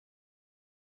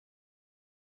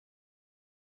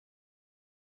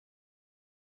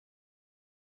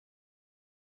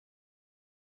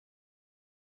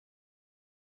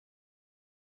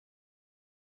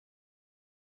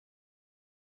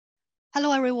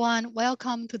Hello, everyone.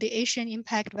 Welcome to the Asian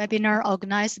Impact webinar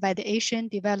organized by the Asian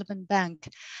Development Bank.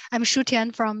 I'm Shu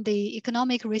Tian from the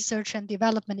Economic Research and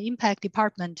Development Impact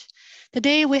Department.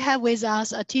 Today, we have with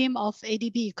us a team of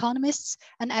ADB economists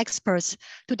and experts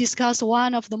to discuss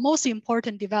one of the most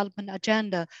important development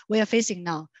agenda we are facing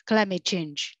now, climate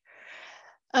change.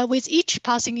 With each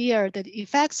passing year, the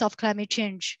effects of climate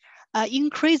change are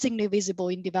increasingly visible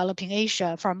in developing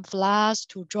Asia, from floods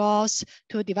to droughts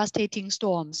to devastating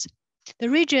storms.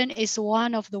 The region is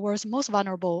one of the world's most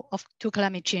vulnerable to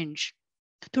climate change.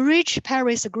 To reach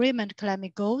Paris Agreement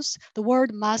climate goals, the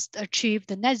world must achieve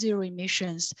the net zero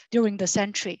emissions during the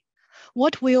century.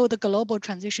 What will the global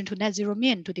transition to net zero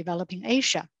mean to developing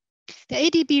Asia? The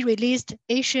ADB released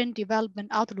Asian Development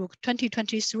Outlook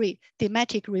 2023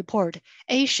 thematic report,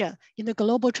 Asia in the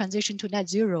Global Transition to Net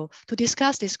Zero, to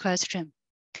discuss this question.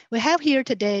 We have here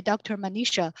today Dr.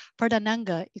 Manisha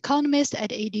Pradhananga, economist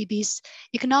at ADB's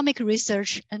Economic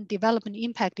Research and Development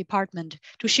Impact Department,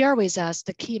 to share with us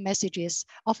the key messages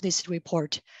of this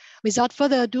report. Without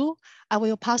further ado, I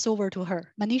will pass over to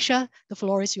her. Manisha, the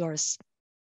floor is yours.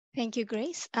 Thank you,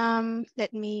 Grace.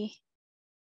 Let me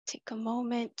take a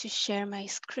moment to share my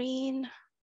screen.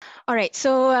 All right,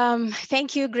 so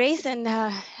thank you, Grace, and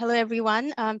hello,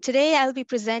 everyone. Today, I'll be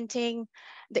presenting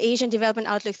the Asian Development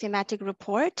Outlook thematic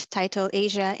report titled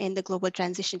Asia in the Global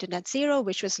Transition to Net Zero,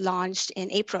 which was launched in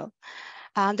April.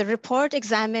 The report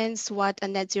examines what a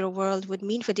net zero world would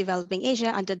mean for developing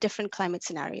Asia under different climate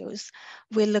scenarios.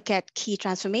 We'll look at key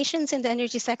transformations in the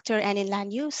energy sector and in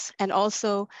land use, and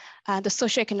also the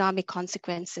socioeconomic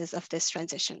consequences of this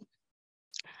transition.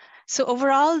 So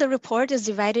overall, the report is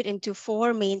divided into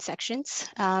 4 main sections.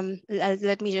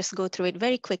 Let me just go through it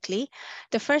very quickly.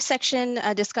 The first section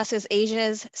discusses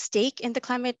Asia's stake in the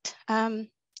climate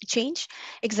change,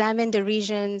 examine the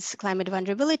region's climate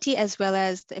vulnerability, as well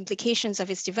as the implications of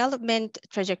its development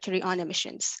trajectory on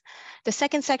emissions. The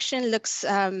second section looks,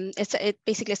 it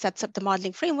basically sets up the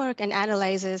modeling framework and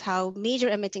analyzes how major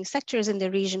emitting sectors in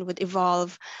the region would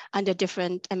evolve under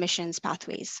different emissions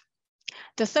pathways.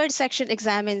 The third section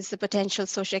examines the potential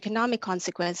socioeconomic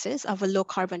consequences of a low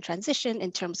carbon transition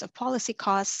in terms of policy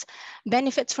costs,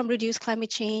 benefits from reduced climate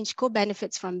change,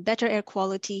 co-benefits from better air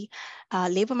quality,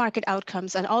 labor market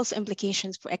outcomes, and also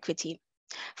implications for equity.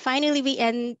 Finally, we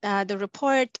end the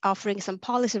report offering some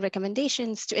policy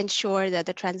recommendations to ensure that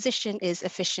the transition is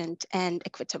efficient and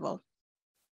equitable.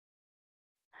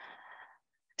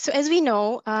 So as we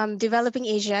know, developing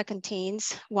Asia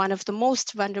contains one of the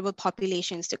most vulnerable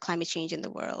populations to climate change in the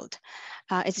world.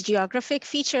 Its geographic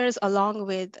features, along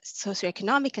with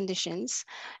socioeconomic conditions,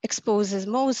 exposes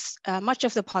much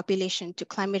of the population to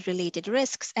climate-related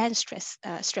risks and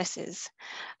stresses.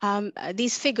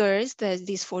 These figures,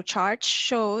 these 4 charts,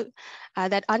 show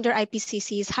that under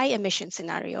IPCC's high emission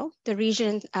scenario, the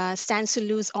region stands to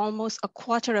lose almost a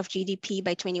quarter of GDP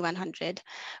by 2100,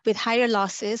 with higher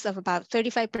losses of about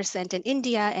 35% in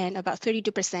India and about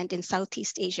 32% in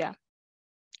Southeast Asia.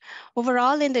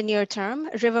 Overall, in the near term,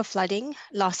 river flooding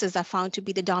losses are found to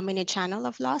be the dominant channel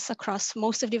of loss across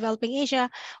most of developing Asia,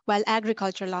 while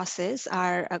agriculture losses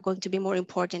are going to be more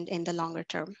important in the longer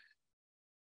term.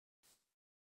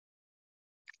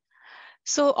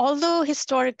 So although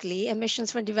historically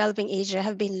emissions from developing Asia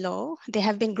have been low, they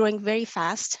have been growing very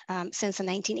fast since the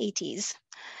 1980s.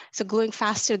 So growing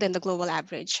faster than the global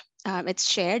average.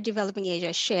 Developing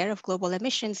Asia's share of global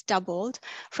emissions doubled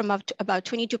from about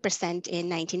 22% in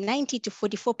 1990 to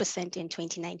 44% in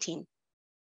 2019.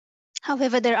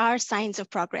 However, there are signs of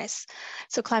progress.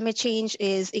 So climate change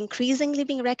is increasingly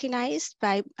being recognized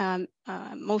by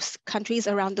most countries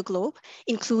around the globe,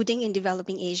 including in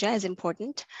developing Asia, as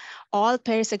important. All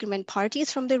Paris Agreement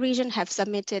parties from the region have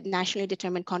submitted nationally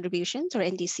determined contributions, or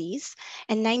NDCs,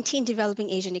 and 19 developing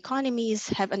Asian economies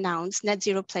have announced net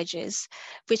zero pledges,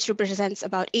 which represents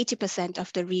about 80%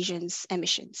 of the region's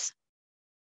emissions.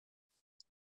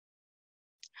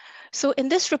 So in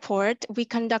this report, we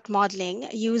conduct modeling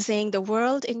using the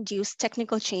World-Induced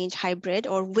Technical Change Hybrid,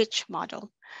 or WICH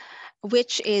model,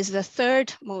 which is the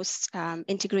third most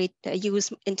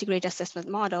used integrated assessment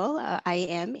model,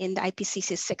 IAM, in the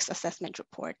IPCC's 6th assessment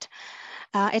report.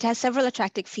 It has several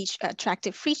attractive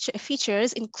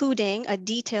features, including a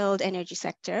detailed energy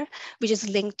sector, which is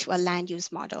linked to a land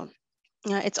use model.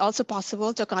 It's also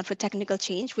possible to account for technical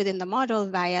change within the model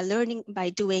via learning by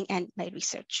doing and by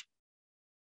research.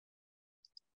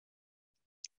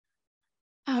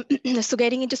 So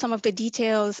getting into some of the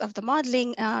details of the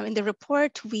modeling, in the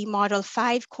report, we model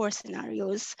 5 core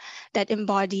scenarios that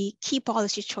embody key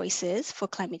policy choices for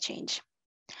climate change.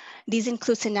 These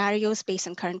include scenarios based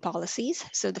on current policies,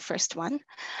 so the first one,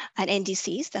 and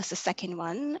NDCs, that's the second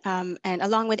one, and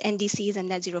along with NDCs and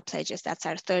net zero pledges, that's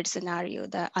our third scenario,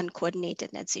 the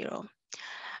uncoordinated net zero.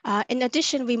 In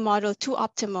addition, we model two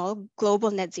optimal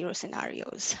global net zero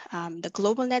scenarios, the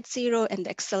global net zero and the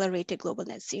accelerated global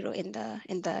net zero in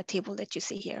the table that you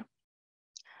see here.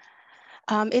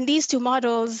 In these two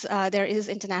models, there is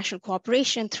international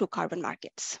cooperation through carbon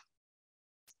markets.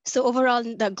 So overall,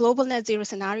 the global net zero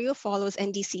scenario follows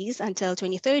NDCs until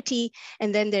 2030,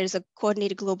 and then there's a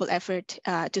coordinated global effort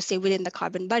to stay within the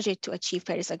carbon budget to achieve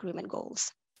Paris Agreement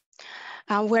goals.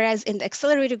 Whereas in the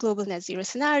accelerated global net zero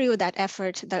scenario, that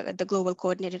effort, the global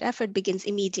coordinated effort, begins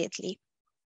immediately.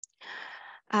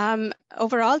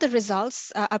 Overall, the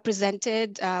results are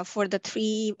presented for the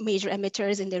three major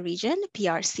emitters in the region,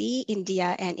 PRC,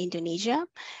 India, and Indonesia,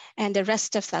 and the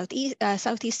rest of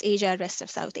Southeast Asia, rest of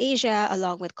South Asia,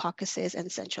 along with Caucasus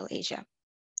and Central Asia.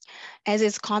 As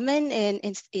is common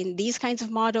in these kinds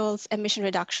of models, emission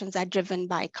reductions are driven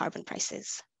by carbon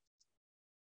prices.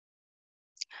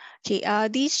 Okay,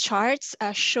 these charts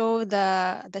show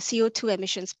the CO2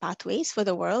 emissions pathways for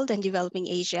the world and developing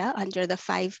Asia under the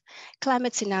 5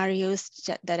 climate scenarios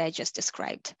that I just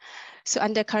described. So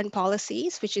under current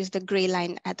policies, which is the gray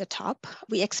line at the top,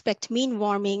 we expect mean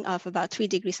warming of about 3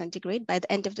 degrees centigrade by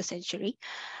the end of the century,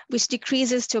 which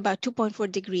decreases to about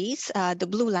 2.4 degrees, the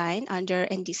blue line, under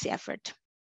NDC effort.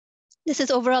 This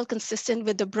is overall consistent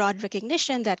with the broad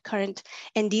recognition that current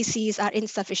NDCs are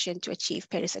insufficient to achieve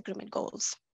Paris Agreement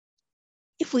goals.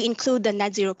 If we include the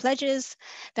net zero pledges,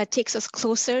 that takes us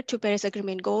closer to Paris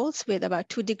Agreement goals with about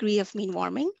 2 degrees of mean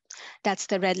warming. That's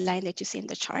the red line that you see in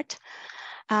the chart.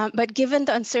 But given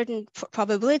the uncertain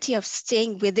probability of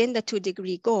staying within the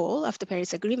 2-degree goal of the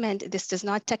Paris Agreement, this does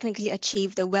not technically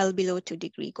achieve the well below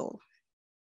 2-degree goal.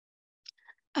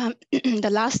 The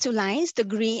last two lines, the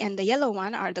green and the yellow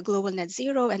one, are the global net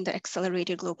zero and the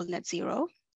accelerated global net zero.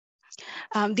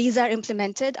 These are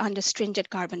implemented under stringent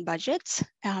carbon budgets.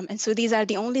 And so these are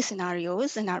the only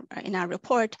scenarios in our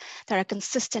report that are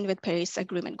consistent with Paris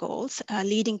Agreement goals,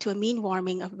 leading to a mean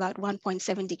warming of about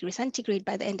 1.7 degrees centigrade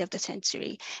by the end of the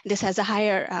century. This has a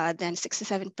higher than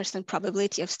 67%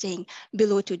 probability of staying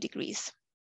below 2 degrees.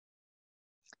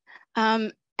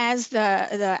 As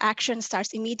the action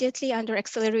starts immediately under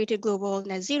accelerated global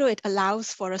net zero, it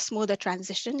allows for a smoother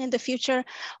transition in the future,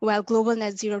 while global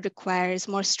net zero requires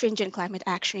more stringent climate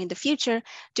action in the future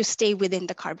to stay within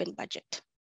the carbon budget.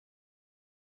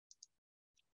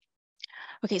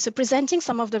 Okay, so presenting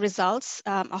some of the results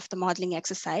of the modeling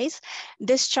exercise,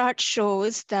 this chart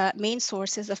shows the main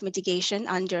sources of mitigation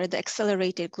under the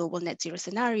accelerated global net zero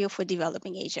scenario for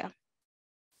developing Asia.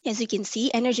 As you can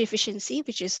see, energy efficiency,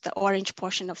 which is the orange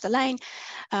portion of the line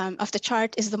of the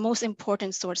chart, is the most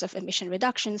important source of emission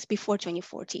reductions before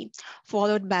 2040,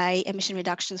 followed by emission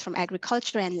reductions from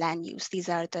agriculture and land use. These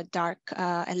are the dark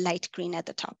and light green at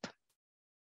the top.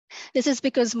 This is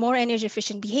because more energy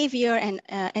efficient behavior and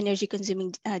energy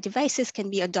consuming devices can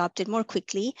be adopted more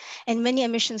quickly, and many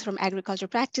emissions from agriculture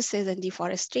practices and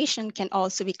deforestation can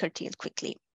also be curtailed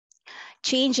quickly.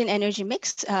 Change in energy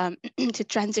mix to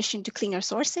transition to cleaner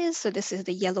sources, so this is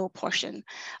the yellow portion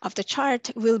of the chart,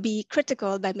 will be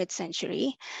critical by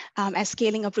mid-century, as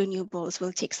scaling up renewables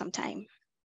will take some time.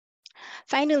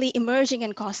 Finally, emerging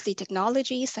and costly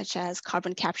technologies such as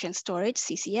carbon capture and storage,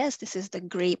 CCS, this is the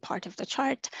gray part of the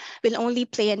chart, will only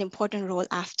play an important role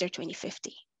after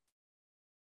 2050.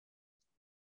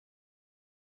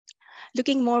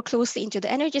 Looking more closely into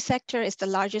the energy sector is the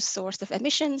largest source of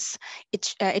emissions.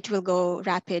 It will go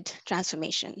rapid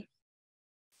transformation.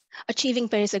 Achieving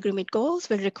Paris Agreement goals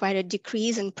will require a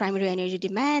decrease in primary energy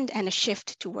demand and a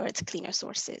shift towards cleaner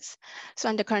sources. So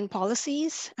under current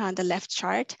policies, the left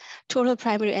chart, total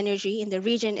primary energy in the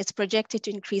region is projected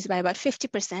to increase by about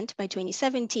 50% by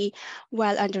 2070,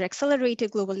 while under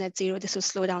accelerated global net zero, this will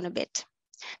slow down a bit.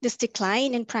 This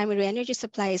decline in primary energy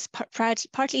supply is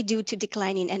partly due to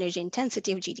decline in energy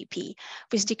intensity of GDP,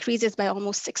 which decreases by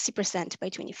almost 60% by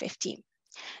 2050.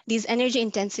 These energy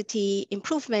intensity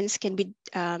improvements can be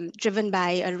driven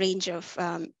by a range of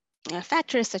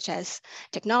factors such as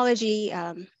technology,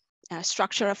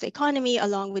 structure of the economy,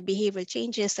 along with behavioral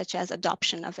changes such as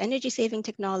adoption of energy saving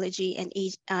technology and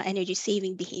energy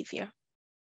saving behavior.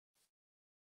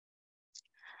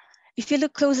 If you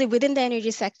look closely within the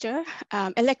energy sector,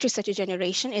 electricity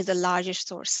generation is the largest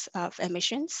source of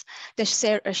emissions. The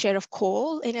share of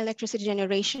coal in electricity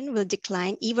generation will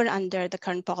decline even under the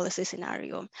current policy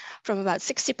scenario, from about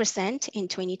 60% in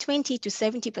 2020 to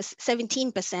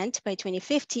 17% by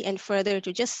 2050, and further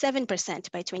to just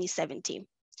 7% by 2070.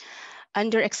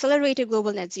 Under accelerated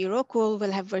global net zero, coal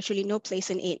will have virtually no place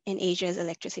in Asia's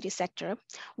electricity sector,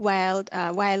 while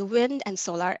wind and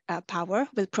solar power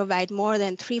will provide more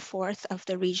than 3/4 of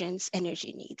the region's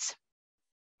energy needs.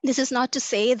 This is not to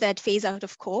say that phase out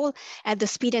of coal at the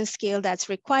speed and scale that's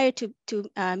required to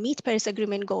meet Paris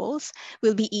Agreement goals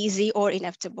will be easy or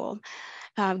inevitable.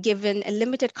 Given a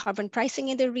limited carbon pricing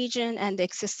in the region and the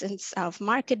existence of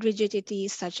market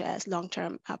rigidities such as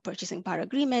long-term purchasing power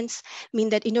agreements, mean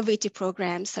that innovative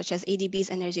programs such as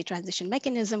ADB's energy transition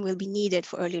mechanism will be needed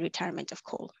for early retirement of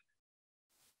coal.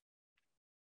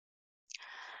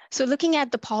 So looking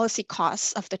at the policy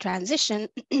costs of the transition,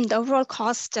 the overall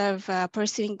cost of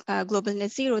pursuing global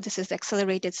net zero, this is the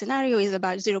accelerated scenario, is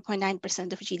about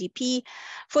 0.9% of GDP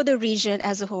for the region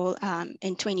as a whole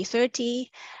in 2030.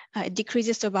 It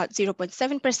decreases to about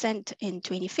 0.7% in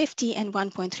 2050 and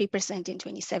 1.3% in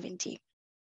 2070.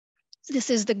 So this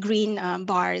is the green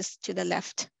bars to the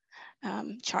left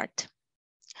chart.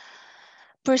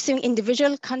 Pursuing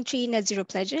individual country net zero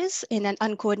pledges in an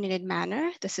uncoordinated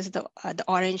manner. This is the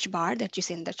orange bar that you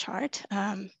see in the chart.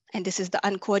 And this is the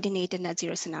uncoordinated net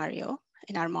zero scenario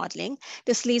in our modeling.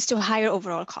 This leads to higher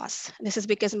overall costs. This is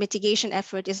because mitigation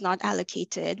effort is not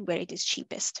allocated where it is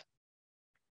cheapest.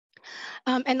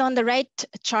 And on the right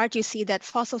chart, you see that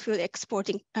fossil fuel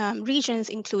exporting regions,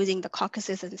 including the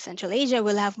Caucasus and Central Asia,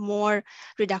 will have more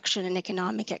reduction in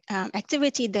economic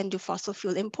activity than do fossil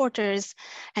fuel importers,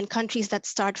 and countries that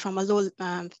start from a low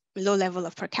level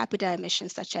of per capita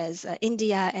emissions, such as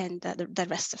India and the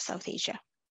rest of South Asia.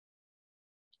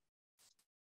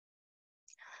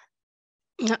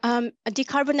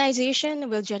 Decarbonization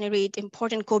will generate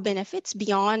important co-benefits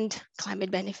beyond climate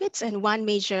benefits, and one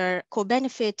major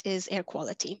co-benefit is air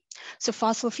quality. So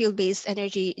fossil fuel-based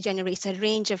energy generates a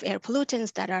range of air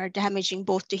pollutants that are damaging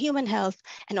both to human health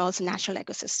and also natural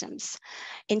ecosystems.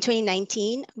 In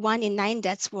 2019, 1 in 9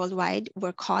 deaths worldwide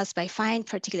were caused by fine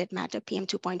particulate matter,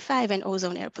 PM2.5, and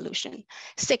ozone air pollution.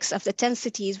 6 of the 10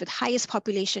 cities with highest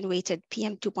population-weighted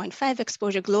PM2.5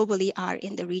 exposure globally are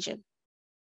in the region.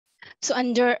 So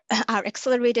under our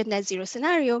accelerated net zero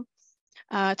scenario,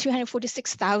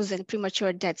 346,000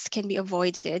 premature deaths can be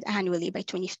avoided annually by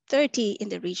 2030 in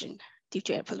the region due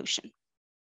to air pollution.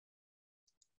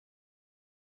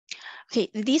 Okay,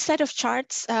 these set of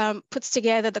charts puts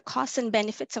together the costs and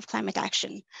benefits of climate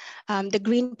action. The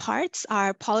green parts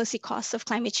are policy costs of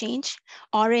climate change.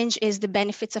 Orange is the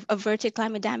benefits of averted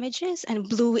climate damages, and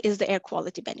blue is the air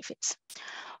quality benefits.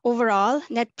 Overall,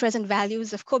 net present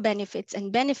values of co-benefits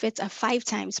and benefits are 5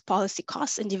 times policy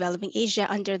costs in developing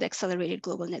Asia under the accelerated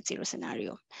global net zero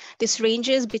scenario. This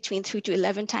ranges between 3 to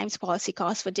 11 times policy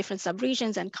costs for different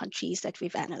subregions and countries that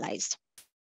we've analyzed.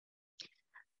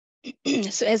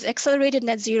 So as accelerated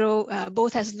net zero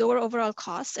both has lower overall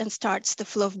costs and starts the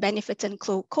flow of benefits and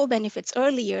co-benefits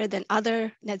earlier than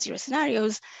other net zero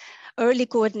scenarios, early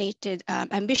coordinated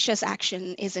ambitious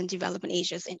action is in developing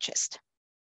Asia's interest.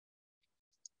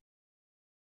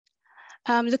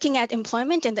 Looking at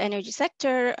employment in the energy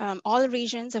sector, all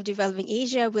regions of developing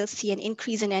Asia will see an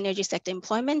increase in energy sector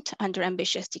employment under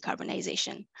ambitious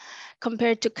decarbonization.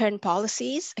 Compared to current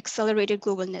policies, accelerated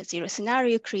global net zero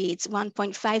scenario creates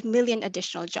 1.5 million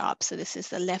additional jobs. So this is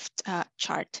the left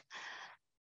chart.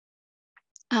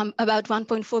 About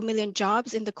 1.4 million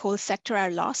jobs in the coal sector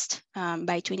are lost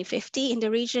by 2050 in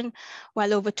the region,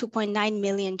 while over 2.9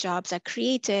 million jobs are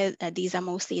created. These are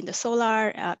mostly in the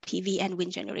solar, PV, and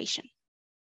wind generation.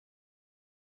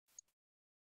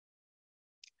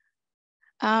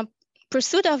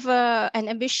 Pursuit of an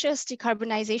ambitious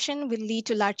decarbonization will lead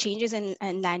to large changes in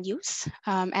land use,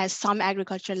 as some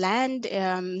agricultural land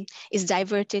is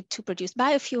diverted to produce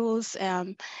biofuels,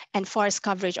 and forest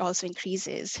coverage also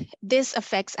increases. This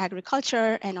affects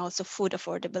agriculture and also food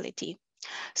affordability.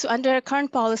 So under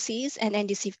current policies and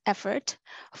NDC effort,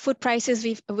 food prices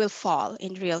will fall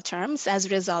in real terms as a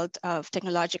result of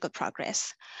technological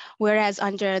progress. Whereas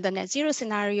under the net zero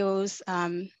scenarios,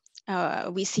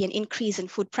 we see an increase in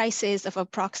food prices of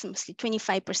approximately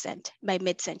 25% by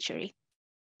mid-century.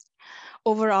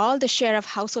 Overall, the share of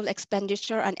household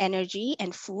expenditure on energy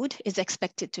and food is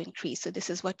expected to increase. So this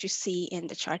is what you see in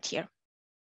the chart here.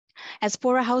 As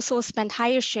poorer households spend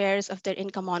higher shares of their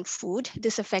income on food,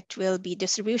 this effect will be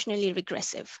distributionally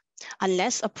regressive,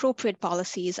 unless appropriate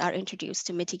policies are introduced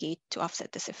to mitigate to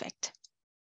offset this effect.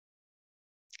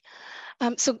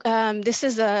 This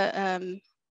is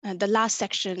the last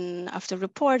section of the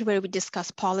report where we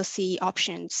discuss policy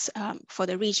options for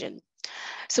the region.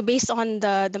 So based on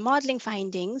the modeling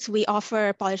findings, we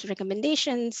offer policy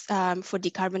recommendations for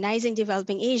decarbonizing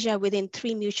developing Asia within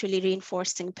 3 mutually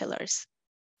reinforcing pillars.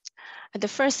 The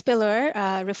first pillar,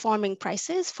 reforming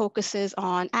prices, focuses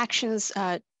on actions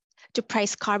to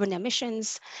price carbon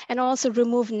emissions and also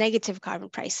remove negative carbon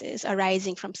prices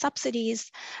arising from subsidies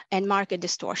and market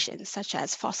distortions, such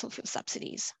as fossil fuel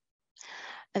subsidies.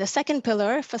 And the second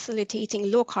pillar, facilitating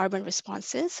low carbon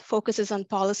responses, focuses on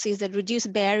policies that reduce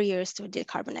barriers to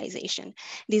decarbonization.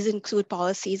 These include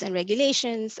policies and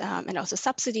regulations and also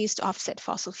subsidies to offset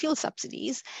fossil fuel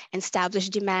subsidies, and establish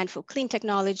demand for clean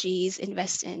technologies,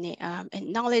 invest in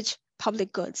knowledge,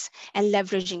 public goods, and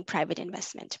leveraging private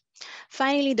investment.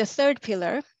 Finally, the third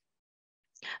pillar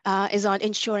is on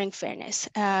ensuring fairness.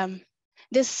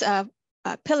 This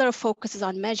pillar focuses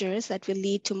on measures that will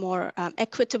lead to more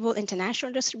equitable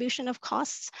international distribution of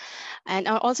costs, and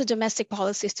also domestic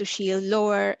policies to shield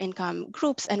lower income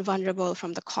groups and vulnerable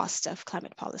from the cost of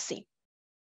climate policy.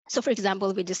 So for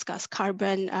example, we discuss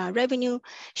carbon revenue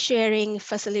sharing,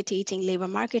 facilitating labor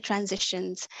market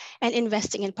transitions, and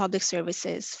investing in public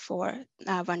services for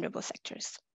vulnerable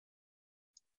sectors.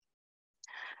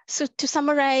 So to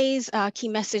summarize key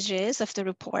messages of the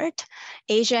report,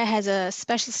 Asia has a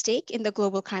special stake in the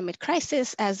global climate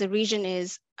crisis, as the region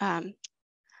is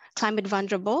climate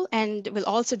vulnerable and will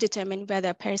also determine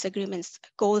whether Paris Agreement's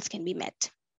goals can be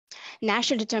met.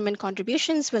 National determined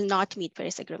contributions will not meet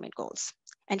Paris Agreement goals,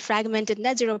 and fragmented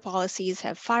net zero policies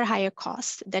have far higher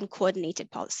costs than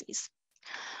coordinated policies.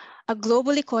 A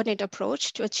globally coordinated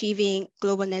approach to achieving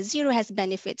global net zero has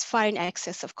benefits far in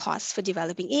excess of costs for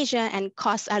developing Asia, and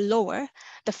costs are lower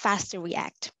the faster we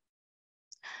act.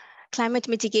 Climate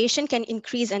mitigation can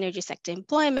increase energy sector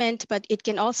employment, but it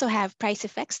can also have price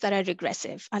effects that are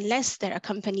regressive unless they're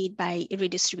accompanied by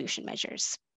redistribution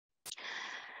measures.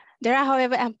 There are,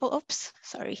 however,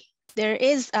 there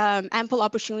is ample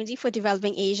opportunity for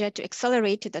developing Asia to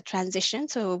accelerate to the transition.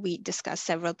 So we discussed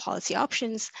several policy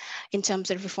options in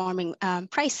terms of reforming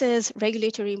prices,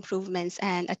 regulatory improvements,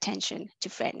 and attention to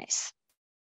fairness.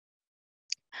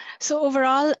 So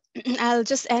overall, I'll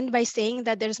just end by saying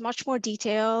that there's much more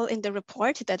detail in the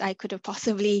report that I could have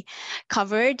possibly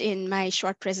covered in my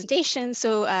short presentation.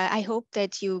 So I hope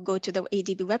that you go to the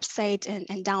ADB website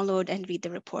and download and read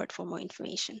the report for more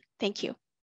information. Thank you.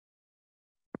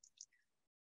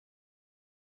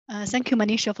 Thank you,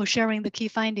 Manisha, for sharing the key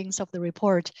findings of the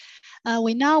report.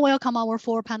 We now welcome our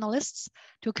 4 panelists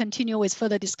to continue with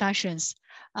further discussions.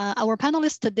 Our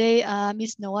panelists today are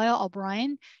Ms. Noelle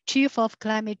O'Brien, Chief of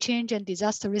Climate Change and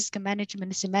Disaster Risk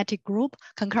Management Thematic Group,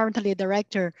 concurrently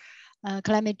Director,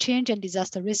 Climate Change and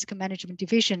Disaster Risk Management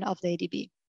Division of the ADB.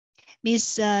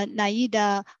 Ms.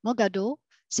 Naeeda Morgado,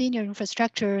 Senior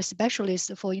Infrastructure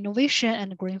Specialist for Innovation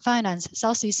and Green Finance,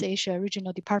 Southeast Asia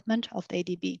Regional Department of the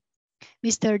ADB.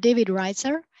 Mr. David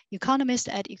Raitzer, Economist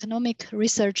at Economic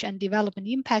Research and Development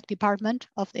Impact Department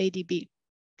of the ADB.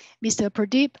 Mr.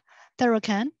 Pradeep,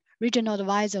 Tharakan, Regional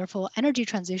Advisor for Energy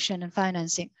Transition and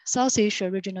Financing, South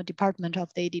Asia Regional Department of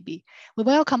the ADB. We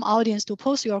welcome audience to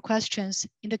post your questions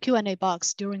in the Q&A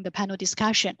box during the panel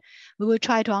discussion. We will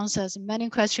try to answer as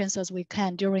many questions as we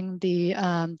can during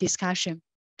the discussion.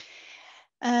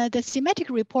 The thematic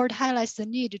report highlights the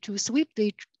need to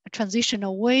swiftly transition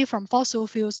away from fossil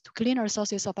fuels to cleaner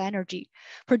sources of energy.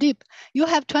 Pradeep, you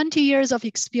have 20 years of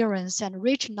experience and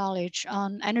rich knowledge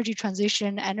on energy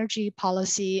transition, energy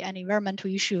policy, and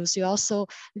environmental issues. You also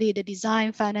lead the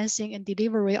design, financing, and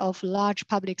delivery of large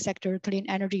public sector clean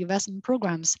energy investment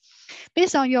programs.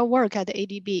 Based on your work at the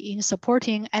ADB in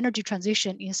supporting energy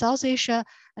transition in South Asia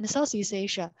and Southeast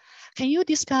Asia, can you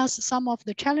discuss some of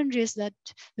the challenges that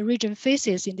the region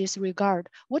faces in this regard?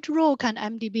 What role can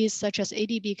MDBs such as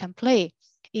ADB can play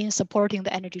in supporting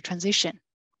the energy transition?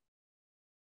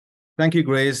 Thank you,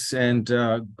 Grace, and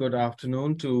good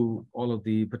afternoon to all of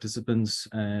the participants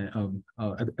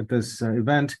at this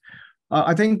event.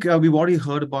 I think we've already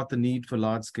heard about the need for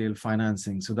large-scale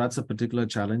financing. So that's a particular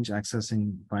challenge,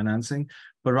 accessing financing.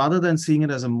 But rather than seeing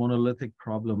it as a monolithic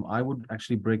problem, I would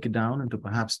actually break it down into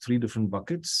perhaps 3 different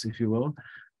buckets, if you will.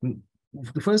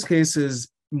 The first case is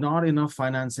not enough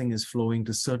financing is flowing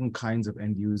to certain kinds of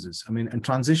end users. I mean, and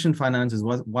transition finance is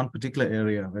one particular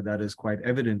area where that is quite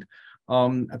evident.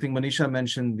 I think Manisha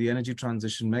mentioned the energy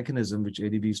transition mechanism, which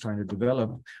ADB is trying to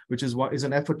develop, which is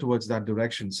an effort towards that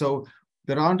direction. So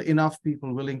there aren't enough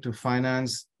people willing to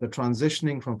finance the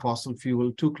transitioning from fossil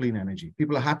fuel to clean energy.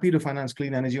 People are happy to finance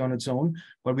clean energy on its own,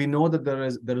 but we know that there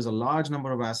is a large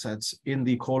number of assets in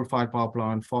the coal-fired power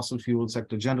plant, fossil fuel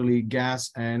sector, generally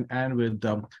gas and with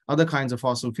other kinds of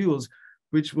fossil fuels,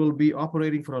 which will be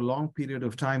operating for a long period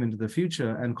of time into the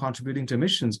future and contributing to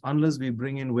emissions unless we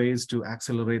bring in ways to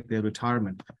accelerate their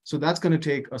retirement. So that's going to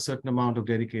take a certain amount of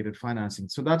dedicated financing.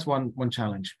 So that's one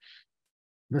challenge.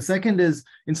 The second is,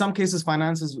 in some cases,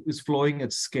 finance is flowing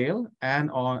at scale and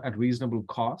at reasonable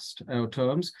cost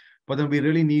terms, but then we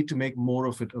really need to make more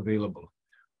of it available.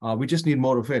 We just need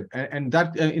more of it. And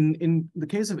that in the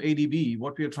case of ADB,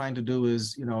 what we are trying to do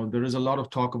is, there is a lot of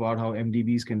talk about how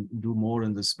MDBs can do more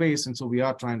in this space. And so we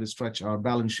are trying to stretch our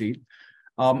balance sheet.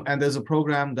 And there's a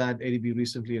program that ADB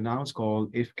recently announced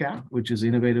called IFCAP, which is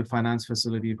Innovative Finance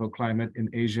Facility for Climate in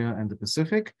Asia and the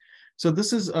Pacific. So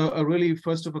this is a really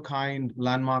first of a kind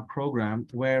landmark program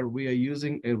where we are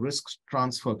using a risk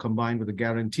transfer combined with a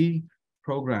guarantee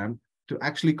program to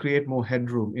actually create more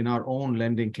headroom in our own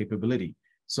lending capability.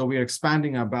 So we are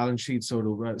expanding our balance sheet, so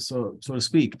to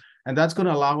speak, and that's going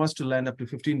to allow us to lend up to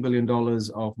 $15 billion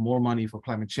of more money for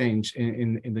climate change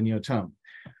in the near term.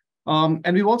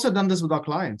 And we've also done this with our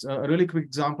clients. A really quick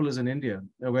example is in India,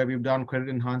 where we've done credit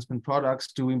enhancement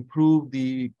products to improve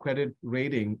the credit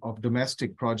rating of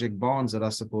domestic project bonds that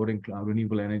are supporting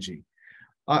renewable energy.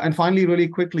 And finally, really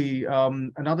quickly,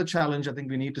 another challenge I think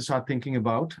we need to start thinking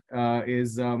about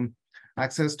is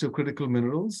access to critical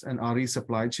minerals and RE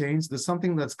supply chains. There's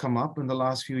something that's come up in the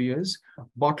last few years.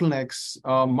 Bottlenecks,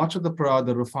 much of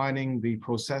the refining, the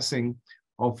processing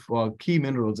of key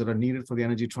minerals that are needed for the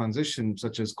energy transition,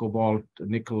 such as cobalt,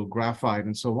 nickel, graphite,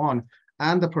 and so on,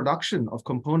 and the production of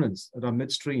components that are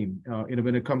midstream,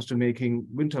 when it comes to making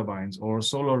wind turbines or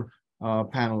solar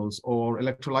panels or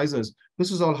electrolyzers.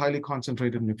 This is all highly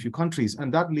concentrated in a few countries,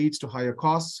 and that leads to higher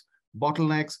costs,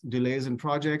 bottlenecks, delays in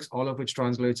projects, all of which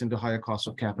translates into higher cost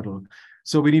of capital.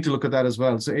 So we need to look at that as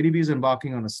well. So ADB is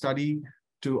embarking on a study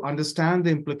to understand the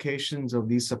implications of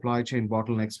these supply chain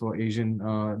bottlenecks for Asian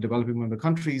developing member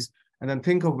countries, and then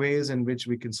think of ways in which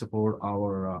we can support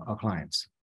our clients.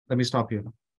 Let me stop here.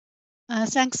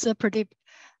 Thanks, Pradeep.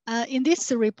 In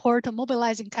this report,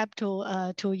 mobilizing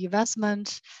capital to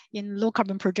investment in low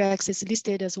carbon projects is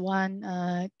listed as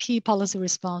one key policy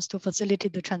response to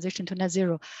facilitate the transition to net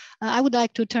zero. I would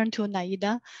like to turn to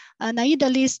Naeeda.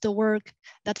 Naeeda leads the work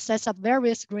that sets up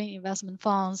various green investment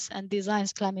funds and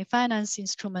designs climate finance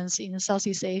instruments in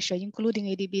Southeast Asia, including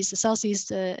ADB's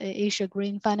Southeast Asia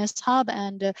Green Finance Hub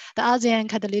and the ASEAN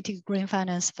Catalytic Green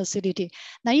Finance Facility.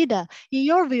 Naeeda, in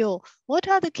your view, what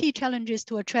are the key challenges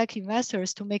to attract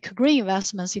investors to make green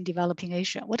investments in developing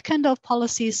Asia? What kind of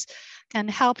policies can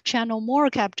help channel more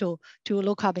capital to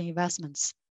low carbon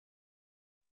investments?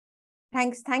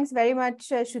 Thanks very much,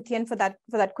 Shutian, for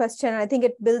that question. I think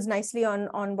it builds nicely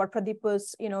on what Pradeep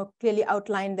was, clearly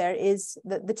outlined. There is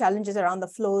the challenges around the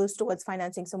flows towards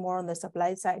financing, some more on the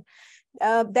supply side.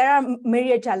 There are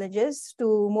myriad challenges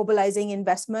to mobilizing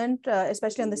investment,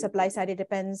 especially on the supply side. It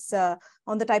depends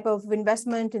on the type of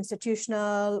investment,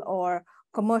 institutional or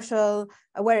commercial,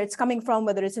 where it's coming from,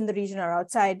 whether it's in the region or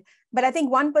outside. But I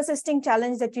think one persisting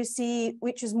challenge that you see,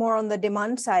 which is more on the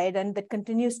demand side, and that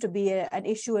continues to be an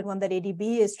issue and one that ADB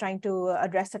is trying to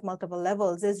address at multiple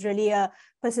levels, is really a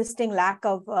persisting lack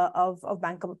of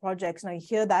bankable projects. Now, you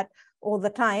hear that all the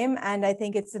time, and I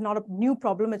think it's not a new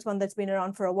problem. It's one that's been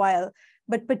around for a while.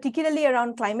 But particularly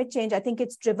around climate change, I think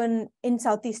it's driven in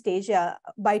Southeast Asia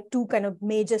by two kind of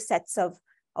major sets of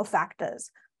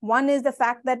factors. One is the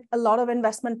fact that a lot of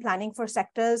investment planning for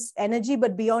sectors, energy,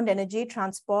 but beyond energy,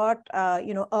 transport,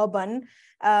 urban,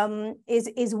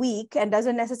 is weak and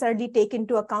doesn't necessarily take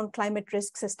into account climate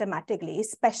risk systematically,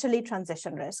 especially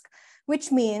transition risk,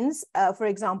 which means, for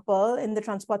example, in the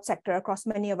transport sector across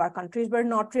many of our countries, we're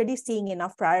not really seeing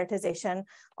enough prioritization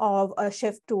of a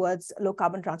shift towards low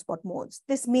carbon transport modes.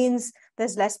 This means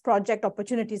there's less project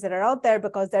opportunities that are out there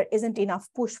because there isn't enough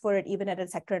push for it, even at a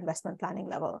sector investment planning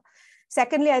level.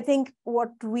 Secondly, I think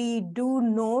what we do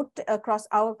note across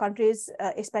our countries,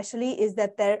 especially, is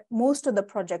that most of the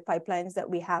project pipelines that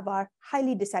we have are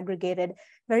highly disaggregated,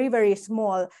 very, very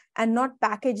small, and not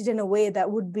packaged in a way that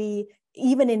would be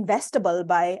even investable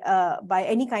by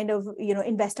any kind of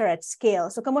investor at scale.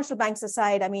 So commercial banks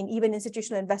aside, I mean, even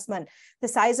institutional investment, the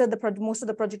size of most of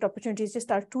the project opportunities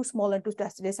just are too small and too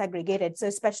disaggregated. So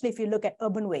especially if you look at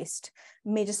urban waste,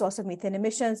 major source of methane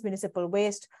emissions, municipal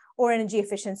waste, or energy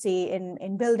efficiency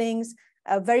in buildings,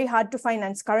 very hard to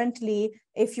finance currently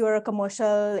if you're a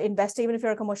commercial investor. Even if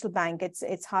you're a commercial bank,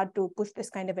 it's hard to push this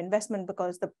kind of investment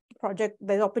because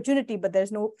there's opportunity, but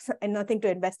there's nothing to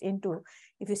invest into,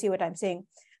 if you see what I'm saying.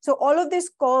 So all of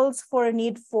this calls for a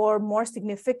need for more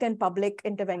significant public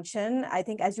intervention, I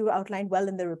think, as you outlined well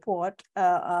in the report.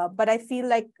 But I feel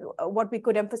like what we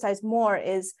could emphasize more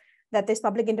is that this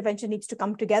public intervention needs to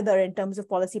come together in terms of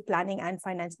policy planning and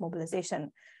finance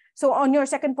mobilization. So on your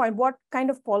second point, what kind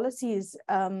of policies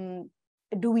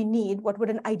do we need? What would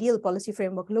an ideal policy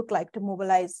framework look like to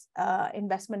mobilize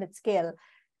investment at scale?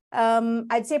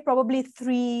 I'd say probably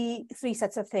three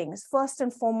sets of things. First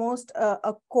and foremost,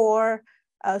 a core,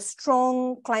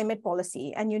 strong climate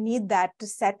policy, and you need that to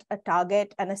set a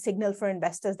target and a signal for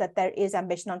investors that there is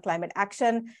ambition on climate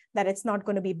action, that it's not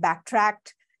going to be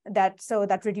backtracked,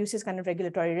 that reduces kind of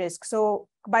regulatory risk. So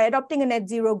by adopting a net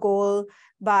zero goal,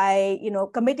 by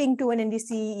committing to an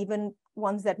NDC, even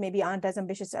ones that maybe aren't as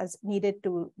ambitious as needed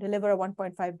to deliver a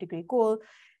 1.5 degree goal,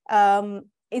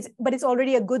 but it's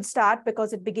already a good start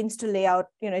because it begins to lay out,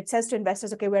 it says to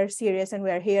investors, okay, we're serious and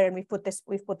we're here and we've put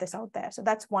this out there. So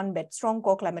that's one bit, strong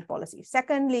core climate policy.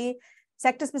 Secondly,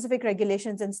 sector-specific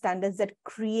regulations and standards that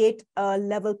create a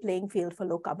level playing field for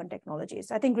low carbon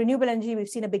technologies. I think renewable energy, we've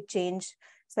seen a big change,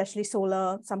 especially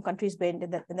solar, some countries wind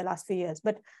in the last few years,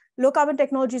 but low carbon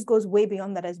technologies goes way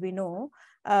beyond that, as we know,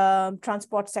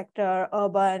 transport sector,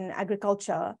 urban,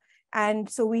 agriculture. And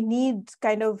so we need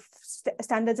kind of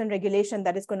standards and regulation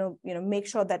that is going to, make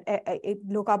sure that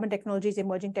low carbon technologies,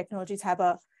 emerging technologies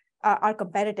are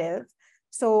competitive.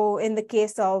 So in the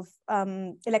case of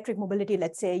electric mobility,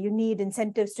 let's say, you need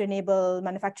incentives to enable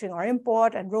manufacturing or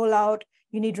import and rollout.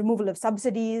 You need removal of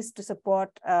subsidies to support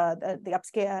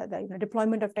the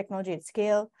deployment of technology at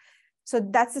scale. So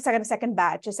that's the second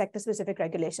batch of sector-specific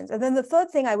regulations. And then the third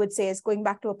thing I would say is, going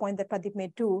back to a point that Pradeep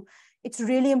made too, it's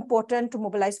really important to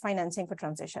mobilize financing for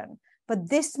transition. But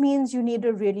this means you need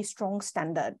a really strong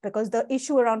standard, because the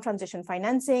issue around transition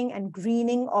financing and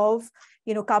greening of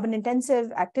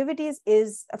carbon-intensive activities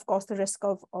is, of course, the risk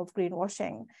of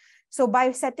greenwashing. So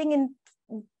by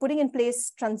putting in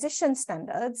place transition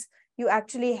standards, you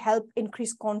actually help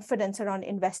increase confidence around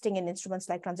investing in instruments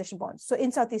like transition bonds. So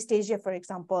in Southeast Asia, for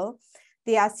example,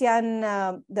 the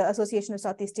ASEAN, the Association of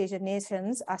Southeast Asian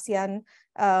Nations, ASEAN,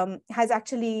 has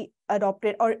actually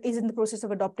adopted or is in the process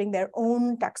of adopting their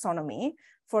own taxonomy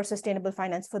for sustainable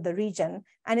finance for the region.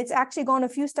 And it's actually gone a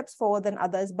few steps forward than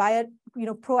others by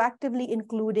proactively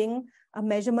including a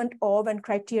measurement of and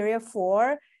criteria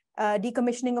for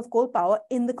decommissioning of coal power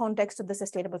in the context of the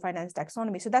sustainable finance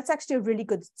taxonomy. So that's actually a really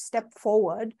good step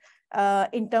forward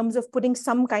in terms of putting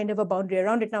some kind of a boundary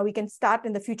around it. Now we can start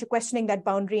in the future questioning that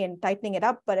boundary and tightening it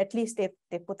up, but at least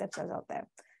they put themselves out there.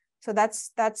 So that's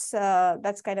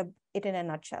kind of it in a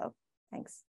nutshell.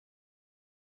 Thanks.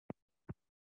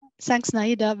 Thanks,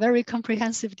 Naeeda. Very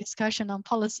comprehensive discussion on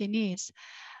policy needs.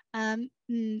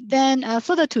 Then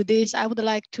further to this, I would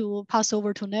like to pass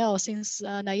over to Noelle, since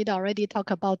Naeeda already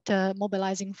talked about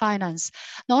mobilizing finance.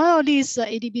 Noelle leads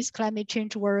ADB's climate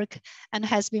change work and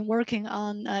has been working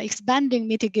on expanding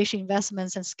mitigation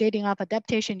investments and scaling up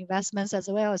adaptation investments, as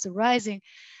well as raising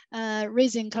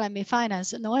climate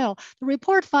finance. Noelle, the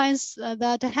report finds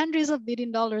that hundreds of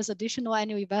 $billions additional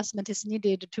annual investment is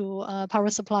needed to power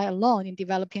supply alone in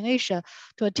developing Asia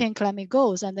to attain climate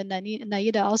goals. And then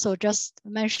Naeeda also just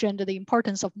mentioned the importance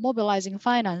of mobilizing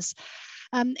finance.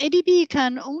 ADB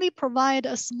can only provide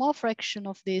a small fraction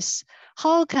of this.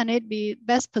 How can it be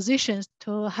best positioned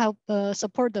to help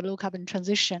support the low carbon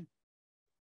transition?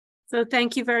 So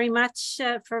thank you very much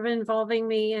for involving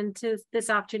me into this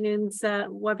afternoon's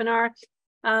webinar.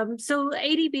 So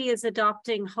ADB is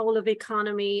adopting whole of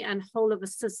economy and whole of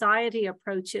society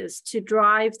approaches to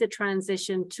drive the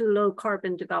transition to low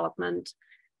carbon development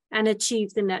and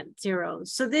achieve the net zero.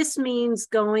 So this means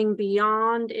going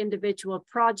beyond individual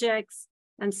projects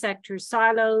and sector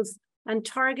silos and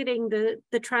targeting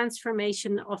the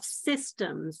transformation of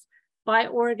systems by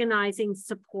organizing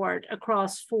support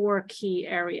across 4 key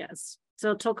areas. So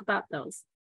I'll talk about those.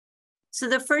 So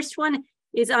the first one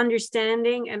is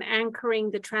understanding and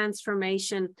anchoring the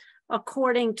transformation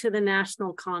according to the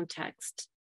national context.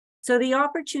 So the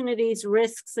opportunities,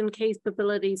 risks, and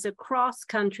capabilities across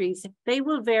countries, they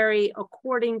will vary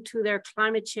according to their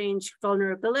climate change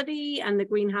vulnerability and the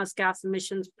greenhouse gas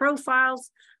emissions profiles,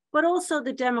 but also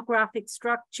the demographic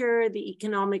structure, the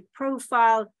economic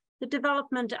profile, the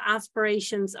development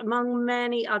aspirations, among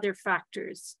many other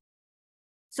factors.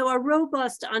 So a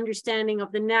robust understanding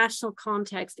of the national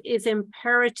context is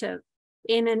imperative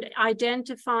in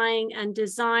identifying and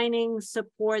designing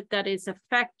support that is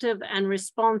effective and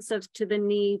responsive to the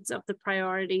needs of the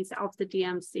priorities of the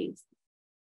DMCs.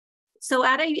 So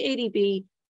at ADB,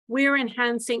 we're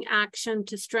enhancing action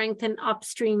to strengthen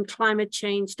upstream climate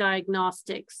change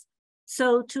diagnostics.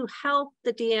 So to help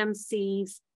the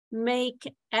DMCs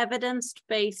make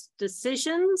evidence-based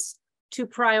decisions to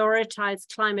prioritize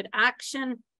climate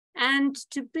action and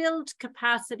to build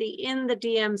capacity in the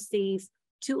DMCs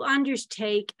to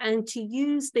undertake and to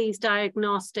use these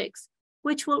diagnostics,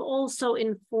 which will also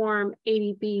inform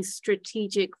ADB's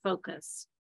strategic focus.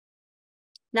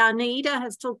 Now, Naeeda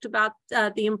has talked about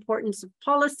the importance of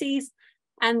policies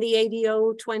And the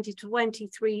ADO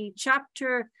 2023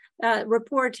 chapter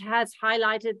report has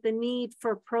highlighted the need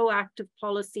for proactive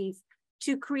policies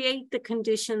to create the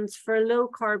conditions for low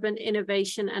carbon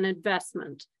innovation and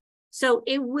investment. So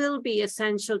it will be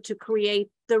essential to create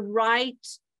the right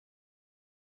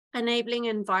enabling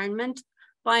environment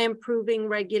by improving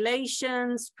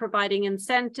regulations, providing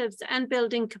incentives, and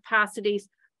building capacities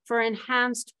for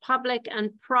enhanced public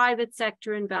and private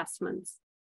sector investments.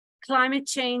 Climate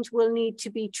change will need to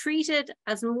be treated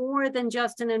as more than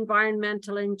just an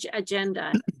environmental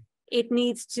agenda. It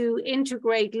needs to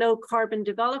integrate low carbon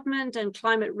development and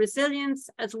climate resilience,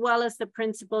 as well as the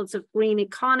principles of green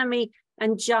economy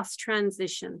and just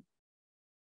transition.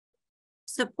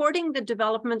 Supporting the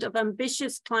development of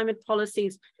ambitious climate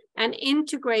policies and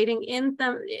integrating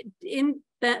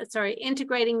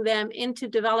them into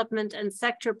development and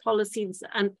sector policies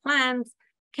and plans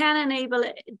can enable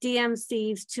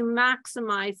DMCs to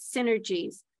maximize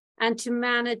synergies and to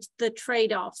manage the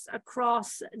trade-offs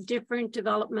across different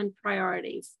development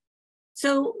priorities.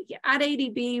 So at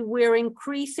ADB, we're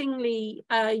increasingly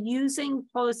using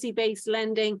policy-based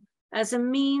lending as a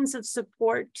means of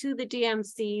support to the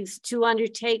DMCs to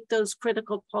undertake those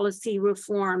critical policy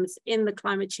reforms in the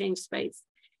climate change space.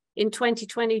 In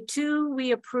 2022,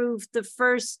 we approved the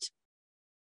first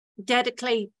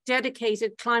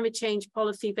dedicated climate change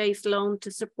policy-based loan to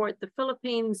support the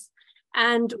Philippines.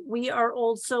 And we are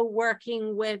also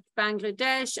working with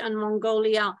Bangladesh and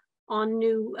Mongolia on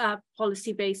new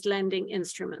policy-based lending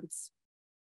instruments.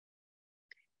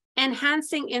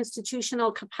 Enhancing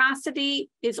institutional capacity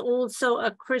is also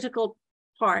a critical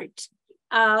part.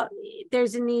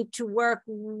 There's a need to work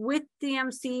with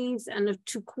DMCs and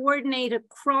to coordinate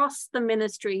across the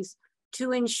ministries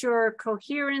to ensure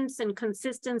coherence and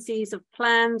consistencies of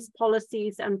plans,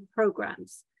 policies, and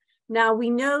programs. Now, we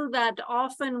know that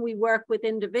often we work with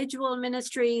individual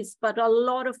ministries, but a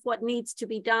lot of what needs to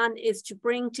be done is to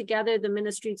bring together the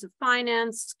ministries of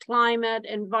finance, climate,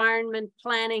 environment,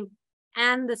 planning,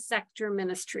 and the sector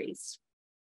ministries.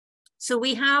 So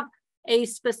we have a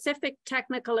specific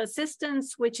technical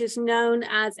assistance, which is known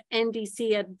as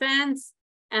NDC Advance.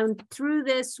 And through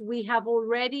this, we have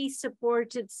already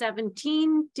supported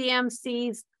 17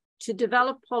 DMCs to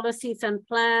develop policies and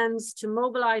plans, to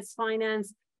mobilize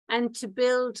finance, and to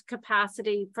build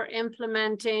capacity for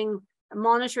implementing,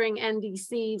 monitoring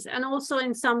NDCs, and also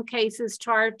in some cases,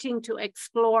 starting to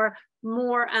explore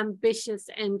more ambitious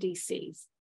NDCs.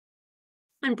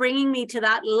 And bringing me to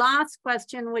that last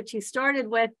question, which you started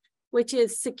with, which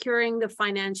is securing the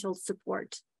financial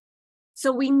support.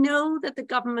 So we know that the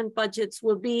government budgets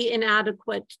will be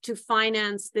inadequate to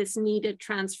finance this needed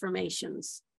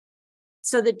transformations.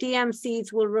 So the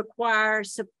DMCs will require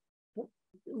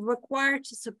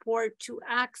to support to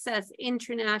access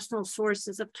international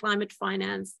sources of climate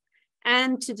finance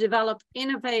and to develop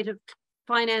innovative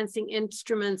financing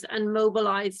instruments and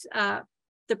mobilize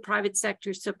the private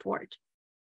sector support.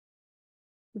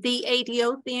 The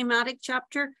ADO thematic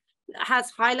chapter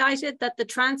has highlighted that the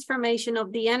transformation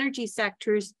of the energy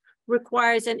sectors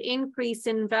requires an increase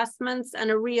in investments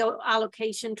and a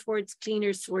reallocation towards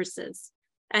cleaner sources.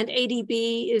 And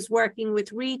ADB is working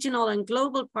with regional and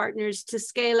global partners to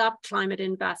scale up climate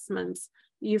investments.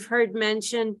 You've heard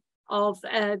mention of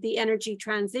the energy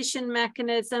transition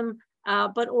mechanism,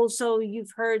 but also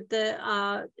you've heard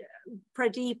the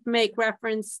Pradeep make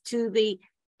reference to the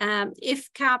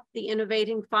IFCAP, the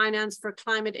Innovating Finance for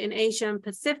Climate in Asia and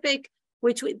Pacific,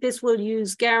 which this will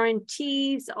use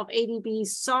guarantees of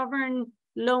ADB's sovereign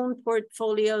loan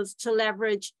portfolios to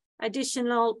leverage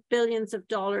additional billions of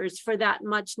dollars for that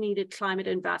much needed climate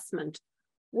investment.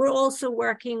 We're also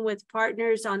working with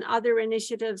partners on other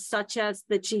initiatives such as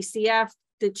the GCF,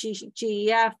 the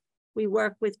GEF. We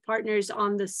work with partners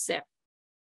on the SIP.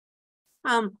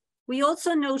 We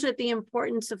also noted the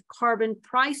importance of carbon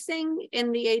pricing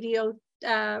in the ADO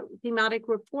thematic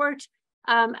report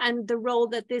and the role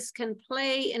that this can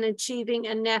play in achieving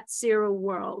a net zero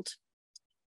world.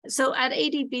 So at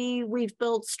ADB, we've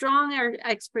built strong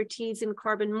expertise in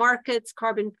carbon markets,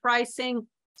 carbon pricing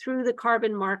through the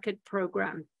carbon market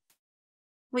program.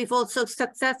 We've also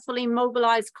successfully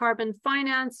mobilized carbon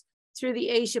finance through the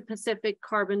Asia Pacific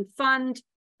Carbon Fund,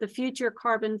 the Future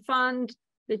Carbon Fund,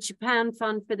 the Japan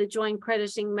Fund for the Joint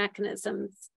Crediting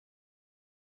Mechanisms.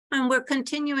 And we're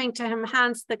continuing to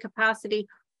enhance the capacity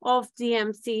of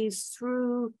DMCs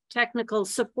through technical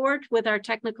support with our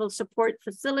technical support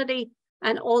facility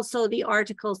and also the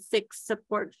Article 6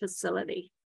 support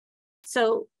facility.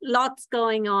 So lots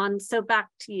going on, so back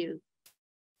to you.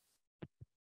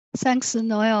 Thanks,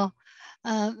 Noelle.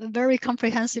 very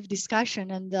comprehensive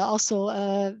discussion and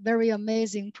also very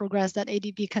amazing progress that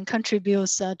ADB can contribute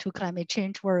to climate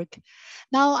change work.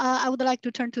 Now, I would like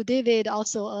to turn to David,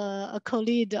 also a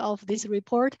co-lead of this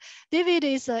report. David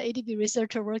is an ADB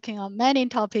researcher working on many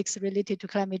topics related to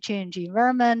climate change,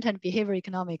 environment, and behavior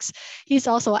economics. He's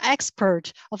also an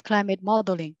expert of climate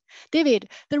modeling. David,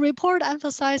 the report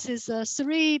emphasizes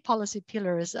 3 policy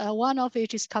pillars, one of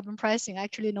which is carbon pricing.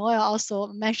 Actually, Noelle also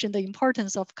mentioned the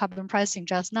importance of carbon pricing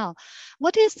just now.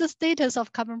 What is the status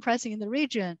of carbon pricing in the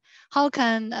region? How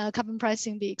can carbon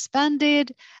pricing be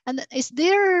expanded? And is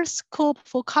there scope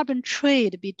for carbon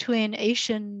trade between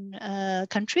Asian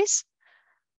countries?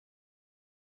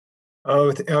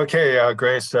 Oh, okay,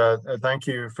 Grace, thank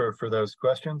you for those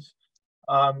questions.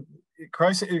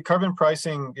 Carbon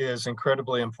pricing is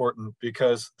incredibly important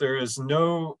because there is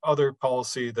no other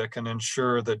policy that can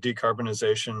ensure that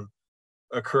decarbonization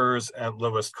occurs at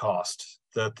lowest cost,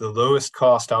 that the lowest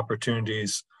cost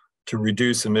opportunities to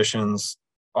reduce emissions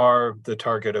are the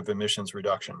target of emissions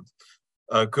reduction.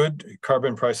 A good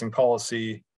carbon pricing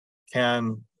policy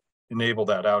can enable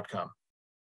that outcome.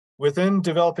 Within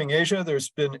developing Asia,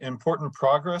 there's been important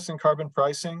progress in carbon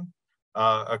pricing.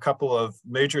 A couple of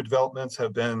major developments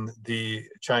have been the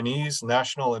Chinese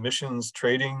national emissions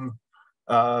trading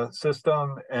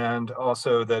system, and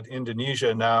also that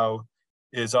Indonesia now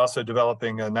is also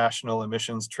developing a national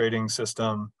emissions trading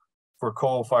system for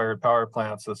coal-fired power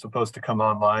plants that's supposed to come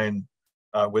online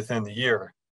within the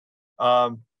year.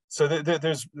 So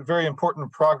there's very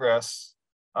important progress,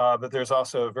 but there's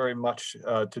also very much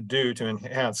to do to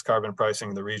enhance carbon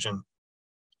pricing in the region.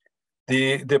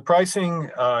 The pricing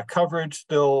coverage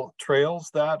still trails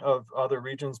that of other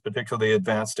regions, particularly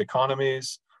advanced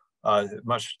economies.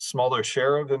 Much smaller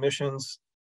share of emissions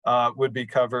would be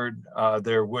covered.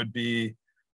 There would be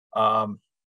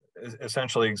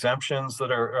essentially exemptions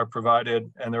that are provided,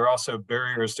 and there are also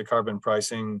barriers to carbon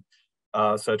pricing,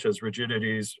 such as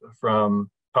rigidities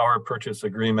from power purchase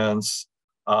agreements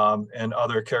and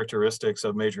other characteristics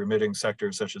of major emitting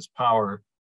sectors such as power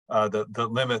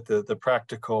that limit the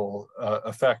practical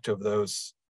effect of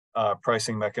those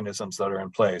pricing mechanisms that are in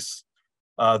place.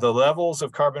 The levels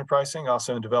of carbon pricing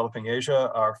also in developing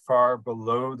Asia are far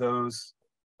below those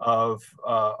of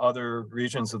other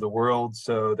regions of the world.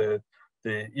 So the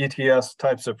ETS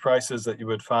types of prices that you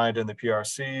would find in the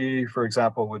PRC, for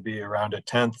example, would be around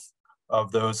 1/10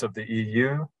 of those of the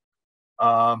EU.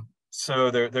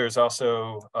 So there's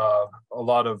also a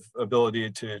lot of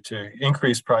ability to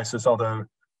increase prices, although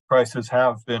prices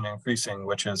have been increasing,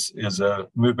 which is a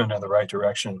movement in the right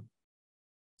direction.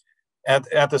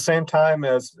 At the same time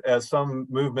as some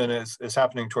movement is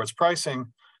happening towards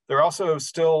pricing, there are also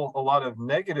still a lot of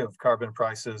negative carbon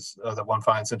prices that one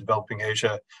finds in developing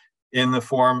Asia in the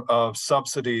form of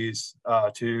subsidies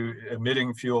to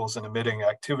emitting fuels and emitting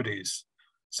activities.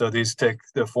 So these take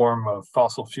the form of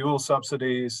fossil fuel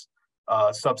subsidies,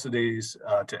 subsidies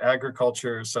to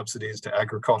agriculture, subsidies to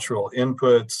agricultural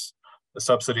inputs, the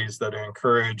subsidies that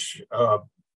encourage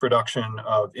production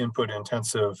of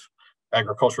input-intensive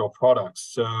agricultural products.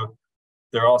 So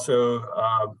there are also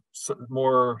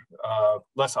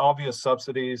less obvious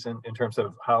subsidies in terms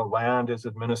of how land is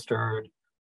administered,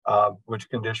 which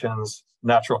conditions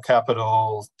natural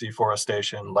capital,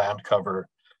 deforestation, land cover.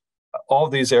 All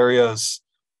these areas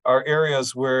are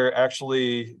areas where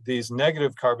actually these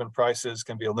negative carbon prices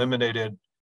can be eliminated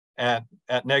at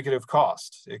negative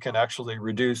cost. It can actually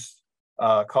reduce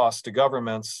costs to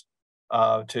governments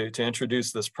to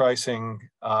introduce this pricing,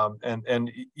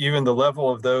 and even the level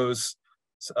of those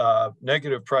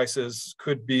negative prices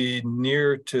could be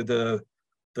near to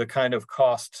the kind of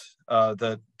cost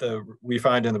that we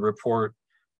find in the report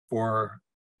for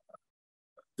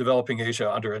developing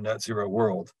Asia under a net zero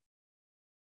world.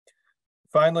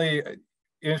 Finally,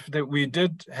 if we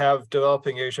did have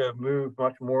developing Asia move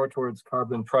much more towards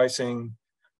carbon pricing,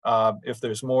 if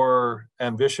there's more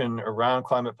ambition around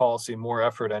climate policy, more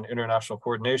effort and international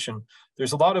coordination,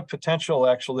 there's a lot of potential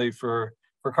actually for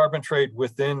carbon trade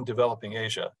within developing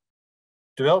Asia.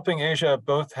 Developing Asia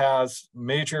both has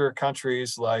major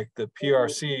countries like the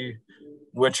PRC,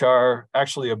 which are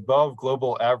actually above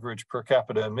global average per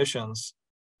capita emissions,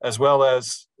 as well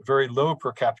as very low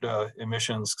per capita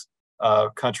emissions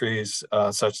countries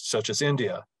such as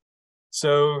India.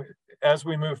 So as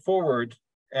we move forward,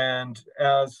 and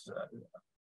as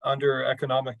under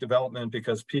economic development,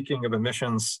 because peaking of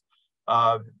emissions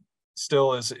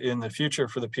still is in the future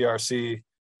for the PRC,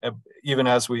 even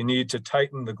as we need to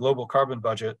tighten the global carbon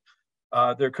budget,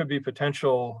 there could be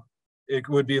potential, it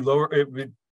would be lower,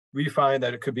 we find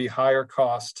that it could be higher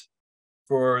cost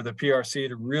for the PRC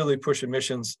to really push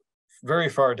emissions very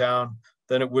far down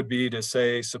than it would be to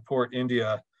say support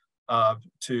India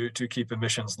to keep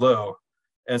emissions low.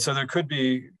 And so there could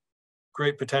be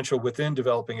great potential within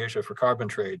developing Asia for carbon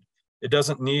trade. It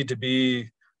doesn't need to be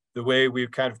the way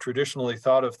we've kind of traditionally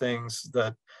thought of things,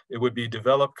 that it would be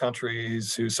developed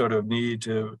countries who sort of need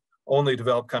to, only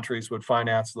developed countries would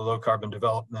finance the low carbon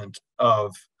development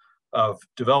of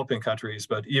developing countries.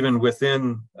 But even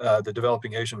within the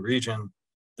developing Asian region,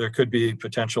 there could be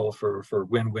potential for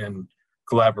win-win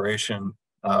collaboration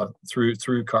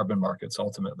through carbon markets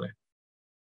ultimately.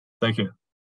 Thank you.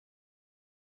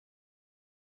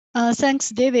 Thanks,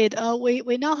 David.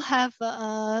 We now have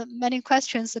many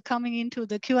questions coming into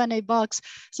the Q&A box.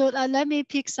 So let me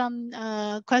pick some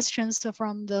questions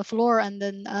from the floor and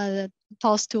then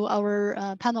toss to our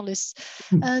panelists.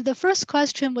 The first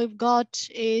question we've got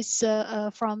is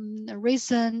from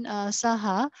Raitzer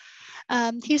Saha.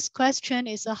 His question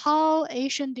is how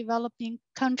Asian developing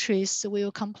countries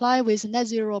will comply with net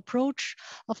zero approach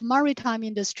of maritime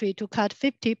industry to cut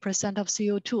 50% of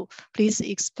CO2. Please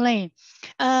explain.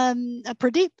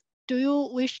 Pradeep, do you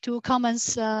wish to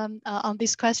comment on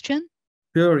this question?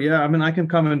 Sure, yeah, I mean, I can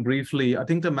comment briefly. I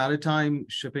think the maritime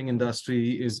shipping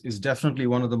industry is definitely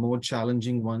one of the more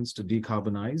challenging ones to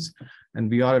decarbonize. And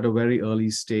we are at a very early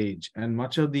stage. And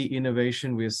much of the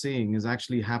innovation we're seeing is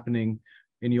actually happening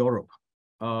in Europe.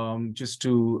 Just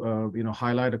to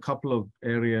highlight a couple of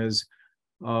areas,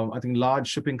 I think large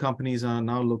shipping companies are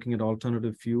now looking at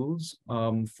alternative fuels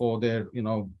for their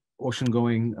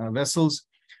ocean-going vessels.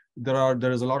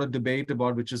 There is a lot of debate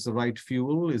about which is the right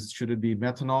fuel. Should it be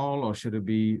methanol or should it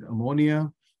be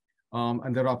ammonia?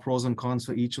 And there are pros and cons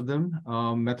for each of them.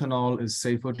 Methanol is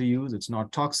safer to use; it's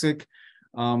not toxic,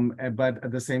 but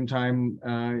at the same time,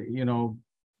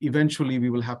 eventually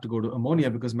we will have to go to ammonia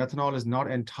because methanol is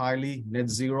not entirely net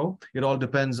zero. It all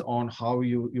depends on how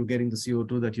you're getting the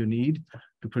CO2 that you need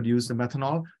to produce the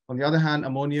methanol. On the other hand,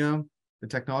 ammonia, the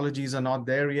technologies are not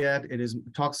there yet. It is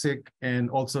toxic, and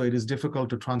also it is difficult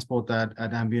to transport that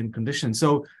at ambient conditions.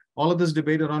 So all of this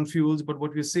debate around fuels, but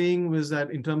what we're seeing was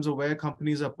that in terms of where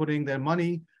companies are putting their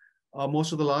money,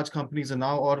 most of the large companies are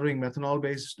now ordering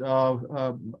methanol-based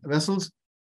vessels,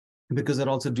 because they're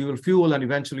also dual fuel, and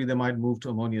eventually they might move to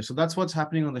ammonia. So that's what's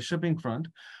happening on the shipping front.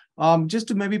 Just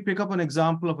to maybe pick up an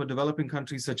example of a developing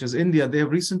country such as India, they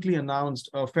have recently announced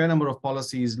a fair number of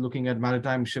policies looking at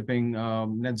maritime shipping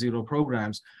net zero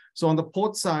programs. So on the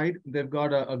port side, they've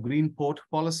got a green port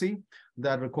policy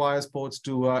that requires ports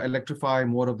to electrify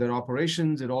more of their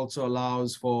operations. It also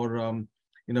allows for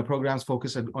programs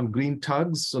focused on green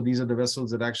tugs. So these are the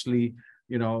vessels that actually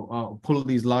pull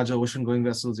these larger ocean-going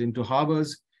vessels into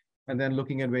harbors, and then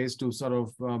looking at ways to sort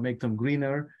of make them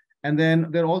greener. And then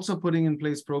they're also putting in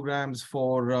place programs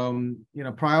for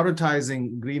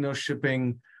prioritizing greener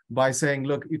shipping by saying,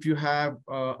 look, if you have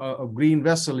a green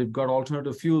vessel, you've got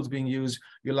alternative fuels being used,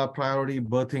 you'll have priority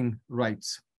berthing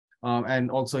rights.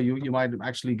 And also you might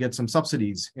actually get some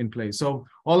subsidies in place. So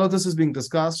all of this is being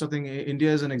discussed. I think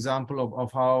India is an example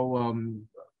of how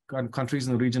countries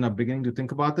in the region are beginning to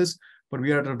think about this, but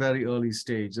we are at a very early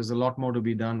stage. There's a lot more to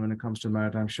be done when it comes to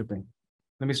maritime shipping.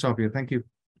 Let me stop here. Thank you.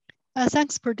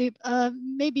 Thanks, Pradeep.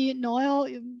 Maybe Noelle,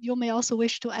 you may also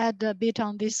wish to add a bit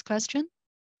on this question.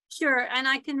 Sure, and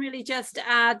I can really just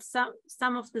add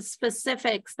some of the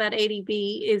specifics that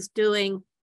ADB is doing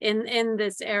in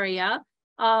this area.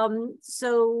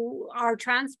 So our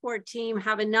transport team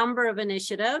have a number of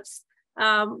initiatives.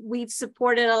 We've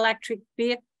supported electric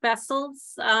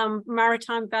vessels,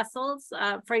 maritime vessels,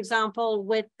 for example,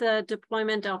 with the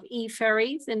deployment of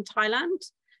e-ferries in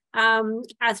Thailand.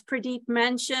 As Pradeep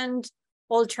mentioned,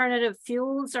 alternative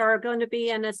fuels are going to be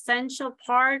an essential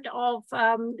part of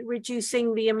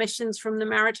reducing the emissions from the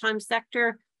maritime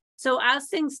sector. So as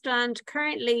things stand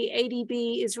currently,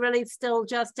 ADB is really still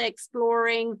just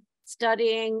exploring,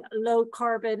 studying low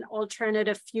carbon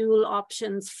alternative fuel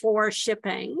options for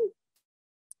shipping.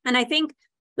 And I think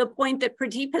the point that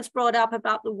Pradeep has brought up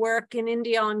about the work in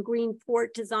India on green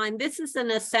port design, this is an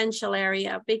essential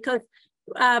area because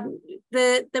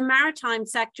the maritime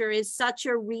sector is such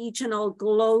a regional,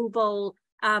 global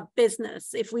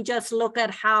business. If we just look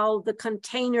at how the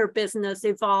container business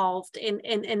evolved in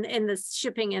the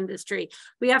shipping industry,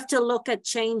 we have to look at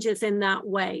changes in that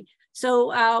way.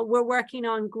 So we're working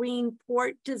on green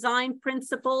port design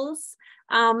principles.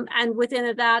 And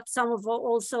within that, some of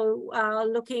also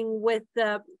looking with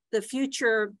the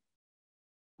future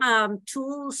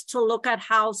tools to look at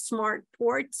how smart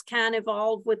ports can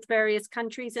evolve with various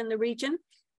countries in the region.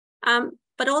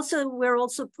 But also, we're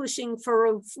also pushing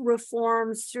for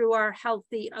reforms through our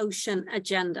Healthy Ocean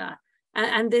agenda.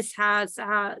 And this has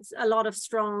a lot of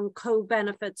strong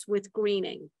co-benefits with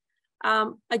greening.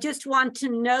 I just want to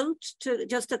note,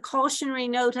 just a cautionary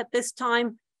note at this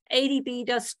time,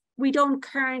 ADB we don't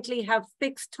currently have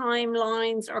fixed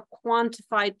timelines or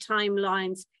quantified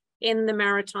timelines in the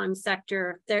maritime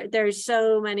sector. There's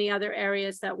so many other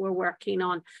areas that we're working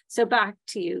on. So back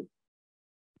to you.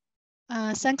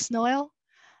 Thanks, Noelle.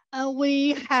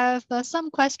 We have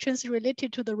some questions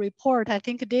related to the report. I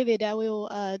think, David, I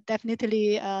will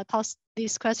definitely toss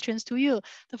these questions to you.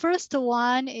 The first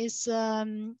one is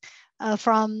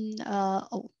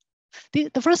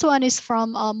the first one is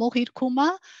from Mohit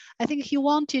Kumar. I think he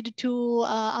wanted to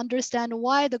understand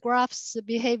why the graphs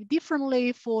behave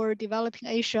differently for developing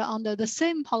Asia under the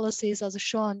same policies as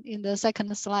shown in the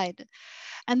second slide.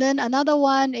 And then another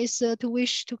one is to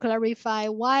wish to clarify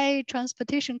why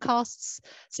transportation costs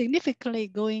significantly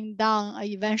going down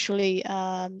eventually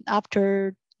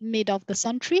after mid of the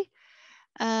century.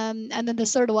 And then the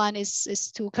third one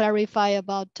is to clarify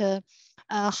about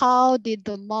how did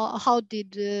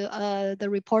the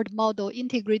report model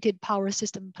integrated power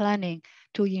system planning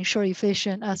to ensure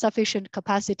sufficient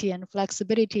capacity and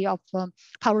flexibility of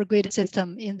power grid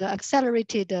system in the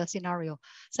accelerated scenario.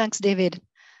 Thanks, David.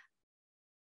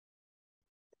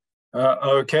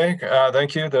 Okay,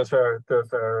 thank you. Those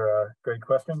are great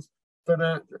questions.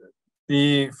 So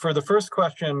for the first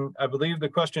question, I believe the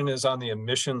question is on the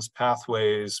emissions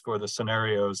pathways for the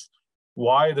scenarios.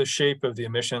 Why the shape of the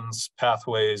emissions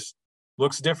pathways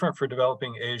looks different for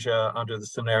developing Asia under the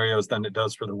scenarios than it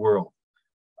does for the world.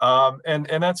 And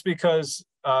that's because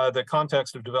the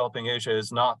context of developing Asia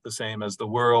is not the same as the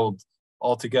world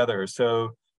altogether.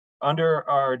 So under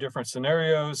our different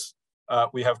scenarios,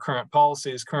 we have current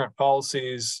policies. Current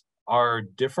policies are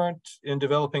different in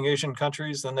developing Asian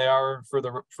countries than they are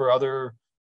for other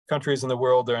countries in the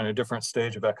world. They're in a different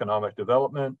stage of economic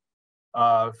development.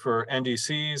 For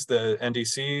NDCs, the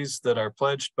NDCs that are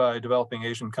pledged by developing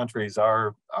Asian countries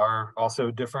are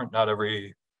also different. Not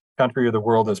every country of the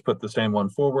world has put the same one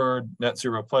forward. Net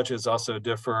zero pledges also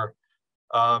differ.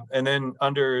 And then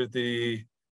under the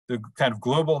kind of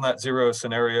global net zero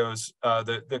scenarios,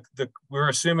 we're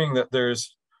assuming that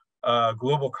there's a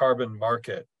global carbon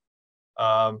market.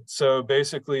 So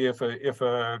basically, if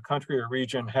a country or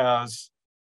region has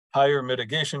higher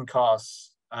mitigation costs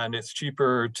and it's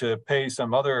cheaper to pay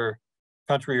some other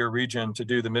country or region to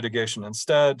do the mitigation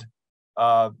instead,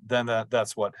 then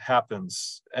that's what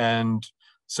happens. And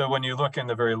so when you look in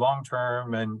the very long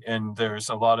term, and there's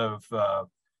a lot of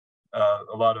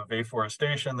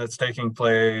afforestation that's taking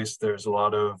place. There's a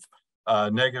lot of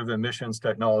negative emissions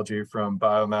technology from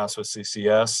biomass with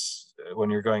CCS when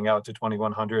you're going out to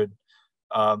 2100.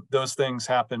 Those things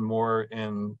happen more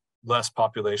in less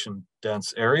population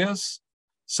dense areas.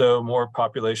 So more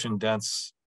population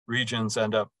dense regions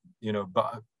end up,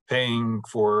 paying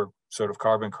for sort of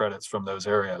carbon credits from those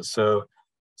areas. So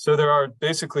there are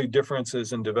basically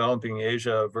differences in developing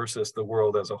Asia versus the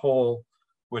world as a whole,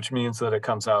 which means that it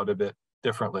comes out a bit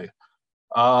differently.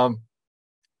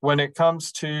 When it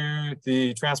comes to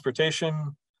the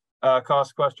transportation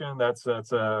cost question, that's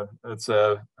a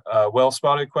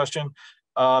well-spotted question.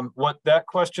 What that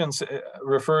question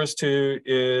refers to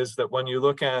is that when you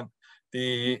look at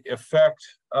the effect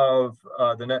of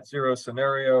the net zero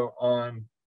scenario on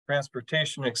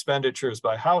transportation expenditures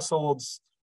by households,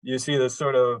 you see this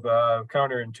sort of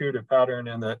counterintuitive pattern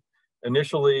in that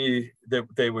initially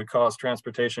they would cause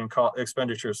transportation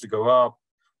expenditures to go up,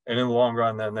 and in the long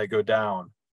run then they go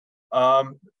down.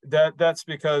 That's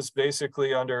because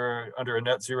basically under a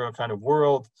net zero kind of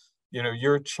world,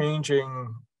 you're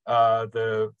changing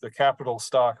the capital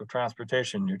stock of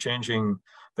transportation. You're changing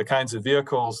the kinds of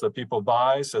vehicles that people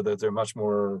buy so that they're much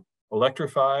more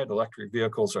electrified. Electric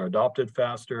vehicles are adopted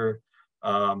faster.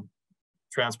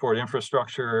 Transport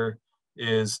infrastructure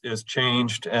is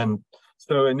changed. And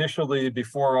so initially,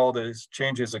 before all these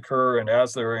changes occur and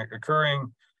as they're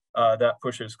occurring, that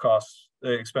pushes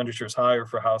expenditures higher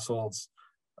for households.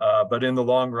 But in the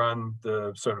long run,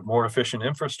 the sort of more efficient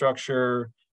infrastructure,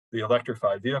 the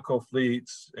electrified vehicle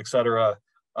fleets, et cetera,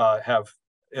 have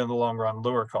in the long run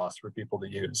lower costs for people to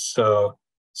use. So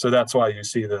that's why you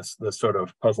see this sort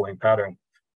of puzzling pattern.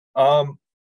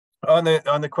 On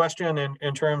the question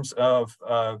in terms of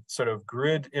sort of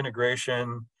grid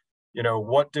integration,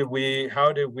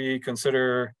 how did we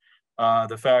consider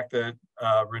the fact that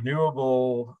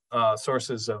renewable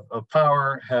sources of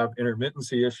power have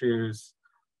intermittency issues?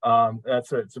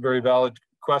 It's a very valid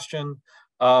question,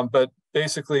 but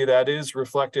basically that is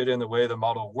reflected in the way the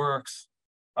model works.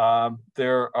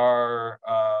 There are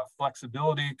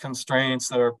flexibility constraints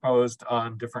that are posed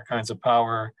on different kinds of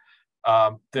power.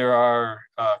 There are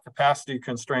capacity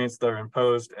constraints that are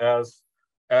imposed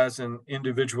as an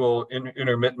individual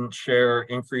intermittent share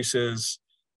increases,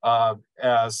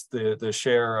 as the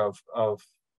share of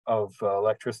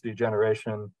electricity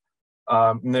generation.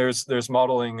 There's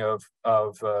modeling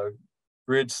of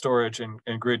grid storage and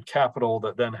grid capital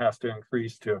that then has to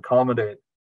increase to accommodate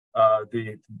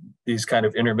these kind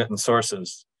of intermittent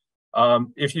sources.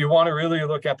 If you want to really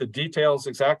look at the details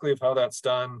exactly of how that's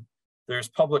done, there's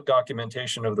public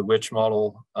documentation of the WICH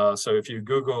model. So if you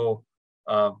Google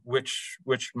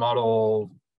WICH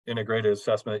model integrated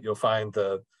assessment, you'll find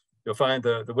the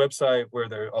website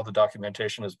where all the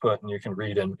documentation is put, and you can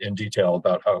read in detail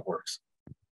about how it works.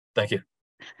 Thank you.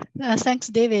 Thanks,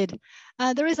 David.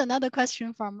 There is another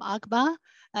question from Akbar.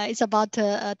 It's about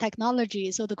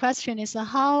technology. So the question is,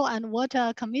 how and what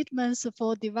are commitments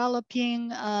for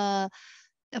developing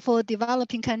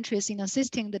countries in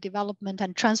assisting the development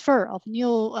and transfer of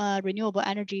new renewable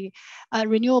energy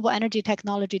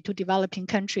technology to developing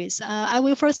countries? I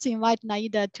will first invite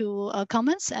Naeeda to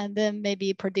comments, and then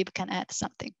maybe Pradeep can add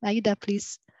something. Naeeda,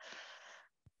 please.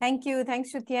 Thank you.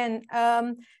 Thanks, Shutian.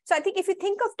 So I think if you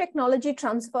think of technology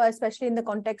transfer, especially in the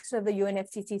context of the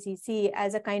UNFCCC,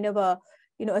 as a kind of a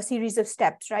series of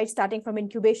steps, right? Starting from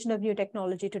incubation of new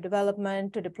technology to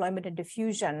development, to deployment and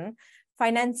diffusion,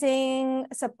 financing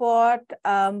support,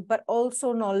 but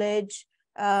also knowledge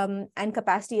and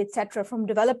capacity, et cetera, from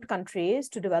developed countries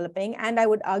to developing, and I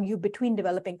would argue between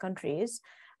developing countries,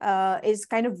 is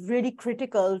kind of really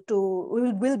critical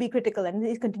will be critical, and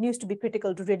it continues to be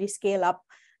critical to really scale up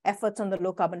efforts on the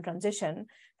low carbon transition.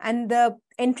 And the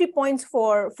entry points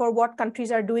for what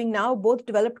countries are doing now, both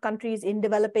developed countries in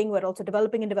developing, but also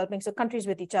developing and developing, so countries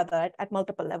with each other at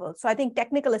multiple levels. So I think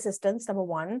technical assistance, number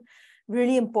one,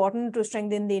 really important to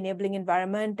strengthen the enabling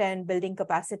environment and building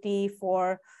capacity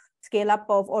for scale up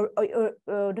of or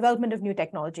development of new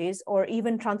technologies, or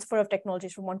even transfer of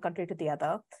technologies from one country to the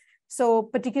other. So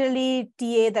particularly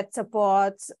TA that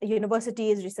supports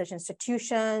universities, research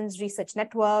institutions, research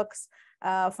networks,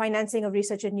 financing of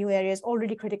research in new areas,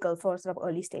 already critical for sort of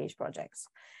early stage projects.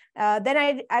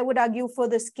 Then I would argue for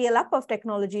the scale up of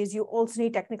technologies, you also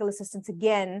need technical assistance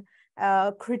again,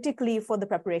 critically for the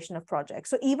preparation of projects.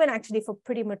 So even actually for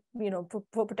pretty much,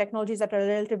 for technologies that are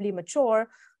relatively mature,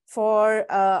 for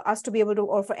us to be able to,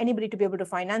 or for anybody to be able to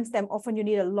finance them, often you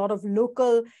need a lot of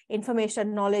local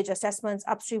information, knowledge, assessments,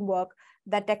 upstream work.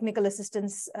 That technical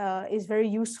assistance is very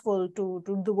useful to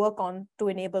do the work on to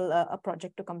enable a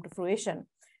project to come to fruition,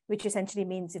 which essentially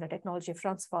means technology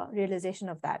transfer, realization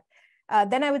of that.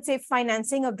 Then I would say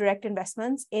financing of direct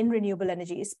investments in renewable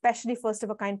energy, especially first of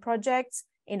a kind projects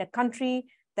in a country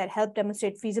that help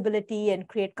demonstrate feasibility and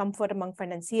create comfort among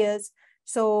financiers.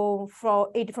 So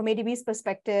from ADB's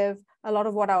perspective, a lot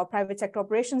of what our private sector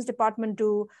operations department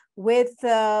do with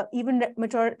even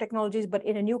mature technologies, but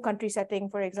in a new country setting,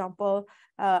 for example,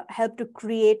 help to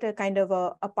create a kind of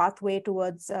a pathway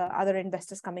towards other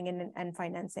investors coming in and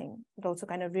financing. It also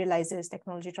kind of realizes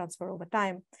technology transfer over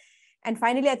time. And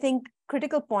finally, I think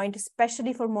critical point,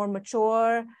 especially for more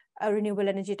mature renewable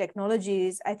energy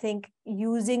technologies, I think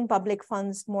using public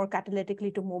funds more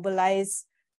catalytically to mobilize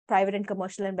private and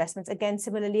commercial investments. Again,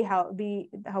 similarly, how we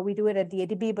do it at the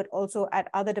ADB, but also at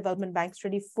other development banks,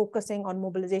 really focusing on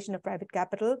mobilization of private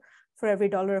capital for every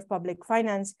dollar of public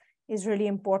finance is really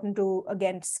important to,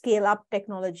 again, scale up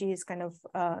technologies kind of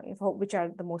which are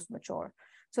the most mature.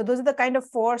 So those are the kind of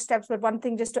 4 steps. But one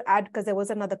thing just to add, because there was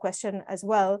another question as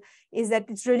well, is that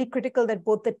it's really critical that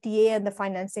both the TA and the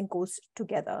financing goes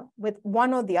together. With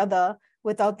one or the other,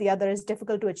 without the other, it's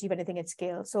difficult to achieve anything at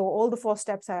scale. So all the 4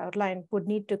 steps I outlined would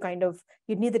need to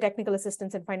you'd need the technical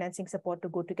assistance and financing support to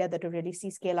go together to really see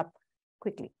scale up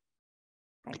quickly.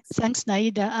 Thanks. Thanks,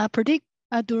 Naeeda. Pradeep,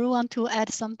 do you want to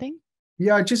add something?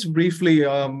 Yeah, just briefly,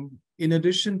 in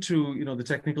addition to the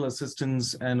technical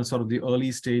assistance and sort of the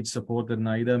early stage support that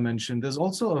Naeeda mentioned, there's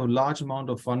also a large amount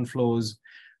of fund flows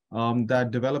that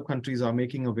developed countries are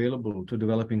making available to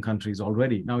developing countries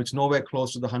already. Now, it's nowhere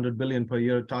close to the 100 billion per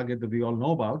year target that we all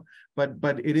know about,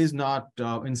 but it is not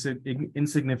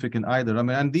insignificant either. I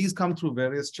mean, and these come through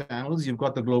various channels. You've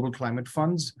got the global climate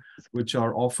funds, which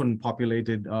are often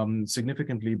populated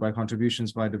significantly by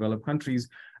contributions by developed countries.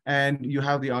 And you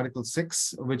have the Article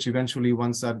 6, which eventually,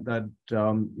 once that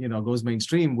goes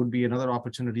mainstream, would be another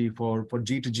opportunity for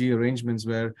G2G arrangements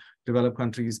where developed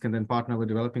countries can then partner with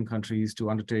developing countries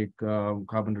to undertake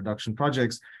carbon reduction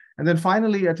projects. And then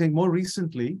finally, I think more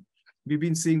recently, we've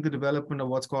been seeing the development of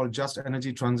what's called Just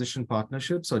Energy Transition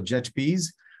Partnerships, or JETPs.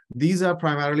 These are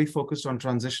primarily focused on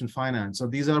transition finance. So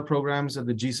these are programs that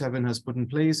the G7 has put in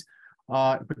place,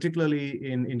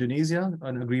 particularly in Indonesia.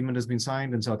 An agreement has been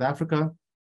signed in South Africa,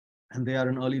 and they are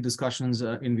in early discussions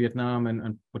in Vietnam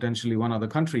and potentially one other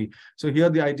country. So here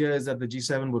the idea is that the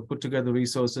G7 would put together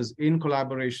resources in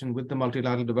collaboration with the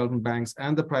multilateral development banks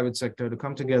and the private sector to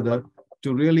come together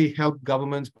to really help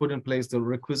governments put in place the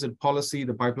requisite policy,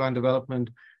 the pipeline development,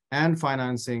 and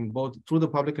financing, both through the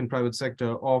public and private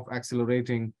sector, of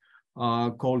accelerating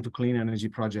coal to clean energy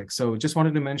projects. So just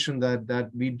wanted to mention that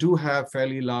we do have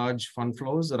fairly large fund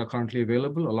flows that are currently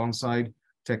available alongside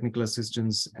technical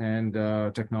assistance and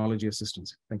technology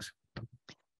assistance. Thanks.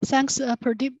 Thanks,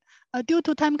 Pradeep. Due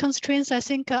to time constraints, I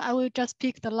think I will just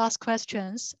pick the last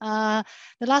questions. The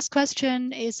last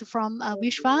question is from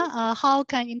Vishwa. How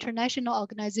can international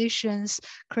organizations,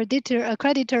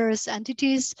 creditors,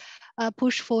 entities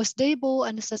push for stable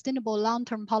and sustainable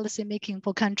long-term policy making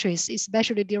for countries,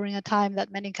 especially during a time that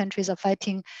many countries are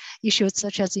fighting issues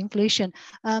such as inflation?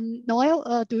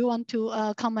 Noelle, do you want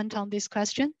to comment on this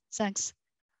question? Thanks.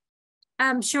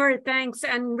 Sure, thanks.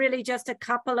 And really just a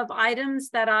couple of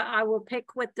items that I will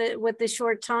pick with the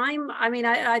short time. I mean,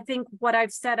 I think what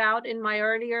I've set out in my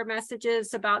earlier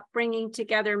messages about bringing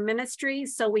together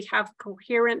ministries so we have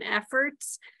coherent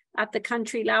efforts at the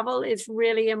country level is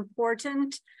really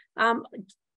important.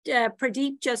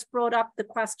 Pradeep just brought up the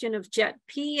question of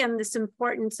JETP and this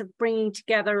importance of bringing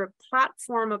together a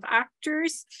platform of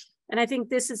actors. And I think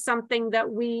this is something that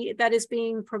is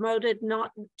being promoted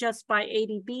not just by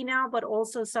ADB now, but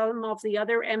also some of the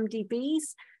other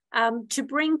MDBs to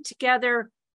bring together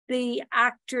the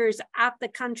actors at the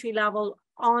country level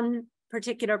on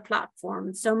particular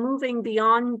platforms. So moving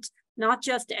beyond not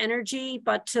just energy,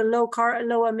 but to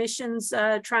low emissions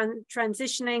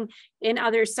transitioning in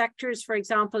other sectors, for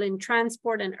example, in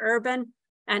transport and urban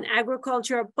and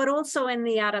agriculture, but also in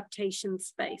the adaptation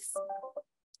space.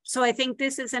 So I think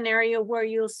this is an area where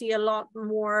you'll see a lot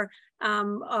more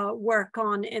work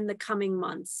on in the coming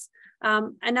months.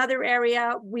 Another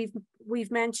area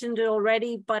we've mentioned it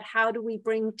already, but how do we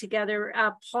bring together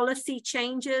policy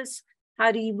changes?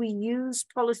 How do we use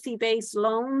policy-based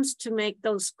loans to make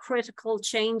those critical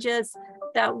changes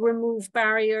that remove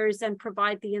barriers and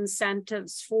provide the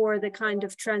incentives for the kind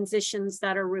of transitions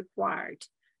that are required?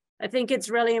 I think it's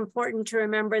really important to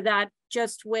remember that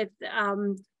just with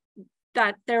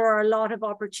that there are a lot of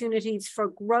opportunities for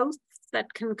growth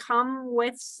that can come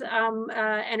with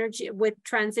energy, with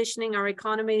transitioning our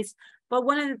economies. But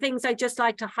one of the things I'd just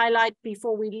like to highlight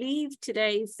before we leave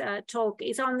today's talk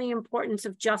is on the importance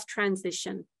of just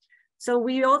transition. So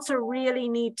we also really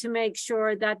need to make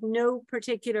sure that no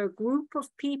particular group of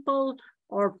people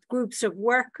or groups of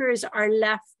workers are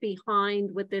left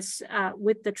behind with this,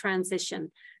 with the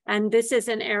transition. And this is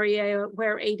an area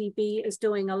where ADB is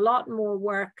doing a lot more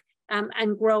work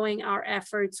and growing our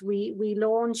efforts. We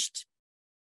launched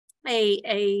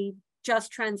a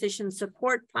Just Transition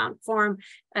Support Platform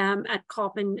at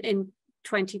COP in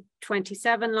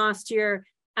 2027 last year.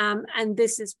 And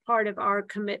this is part of our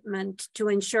commitment to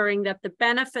ensuring that the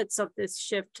benefits of this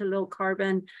shift to low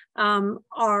carbon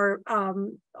are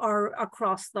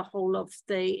across the whole of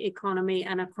the economy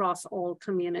and across all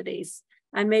communities.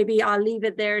 And maybe I'll leave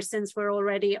it there since we're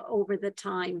already over the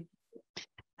time.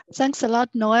 Thanks a lot,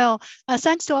 Noelle.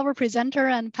 Thanks to our presenter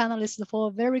and panelists for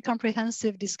a very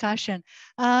comprehensive discussion.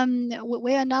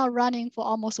 We are now running for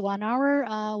almost 1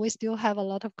 hour. We still have a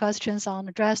lot of questions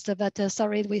unaddressed, but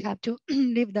sorry, we have to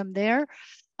leave them there.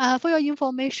 For your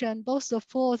information, both the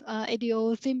full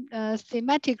ADO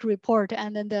thematic report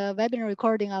and then the webinar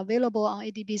recording are available on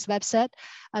ADB's website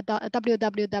at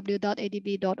www.adb.org.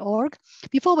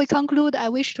 Before we conclude, I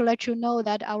wish to let you know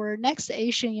that our next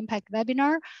Asian Impact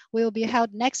webinar will be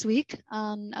held next week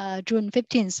on June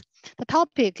 15th. The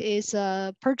topic is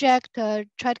Project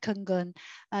Tharakan,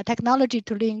 technology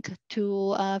to link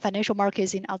to financial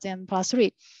markets in ASEAN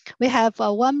 +3. We have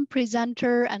 1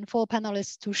 presenter and 4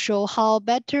 panelists to show how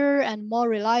better and more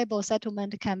reliable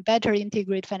settlement can better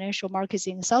integrate financial markets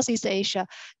in Southeast Asia,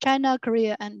 China,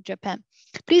 Korea, and Japan.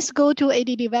 Please go to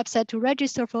ADB website to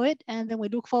register for it, and then we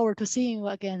look forward to seeing you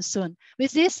again soon.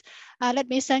 With this, let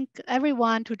me thank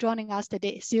everyone for joining us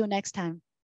today. See you next time.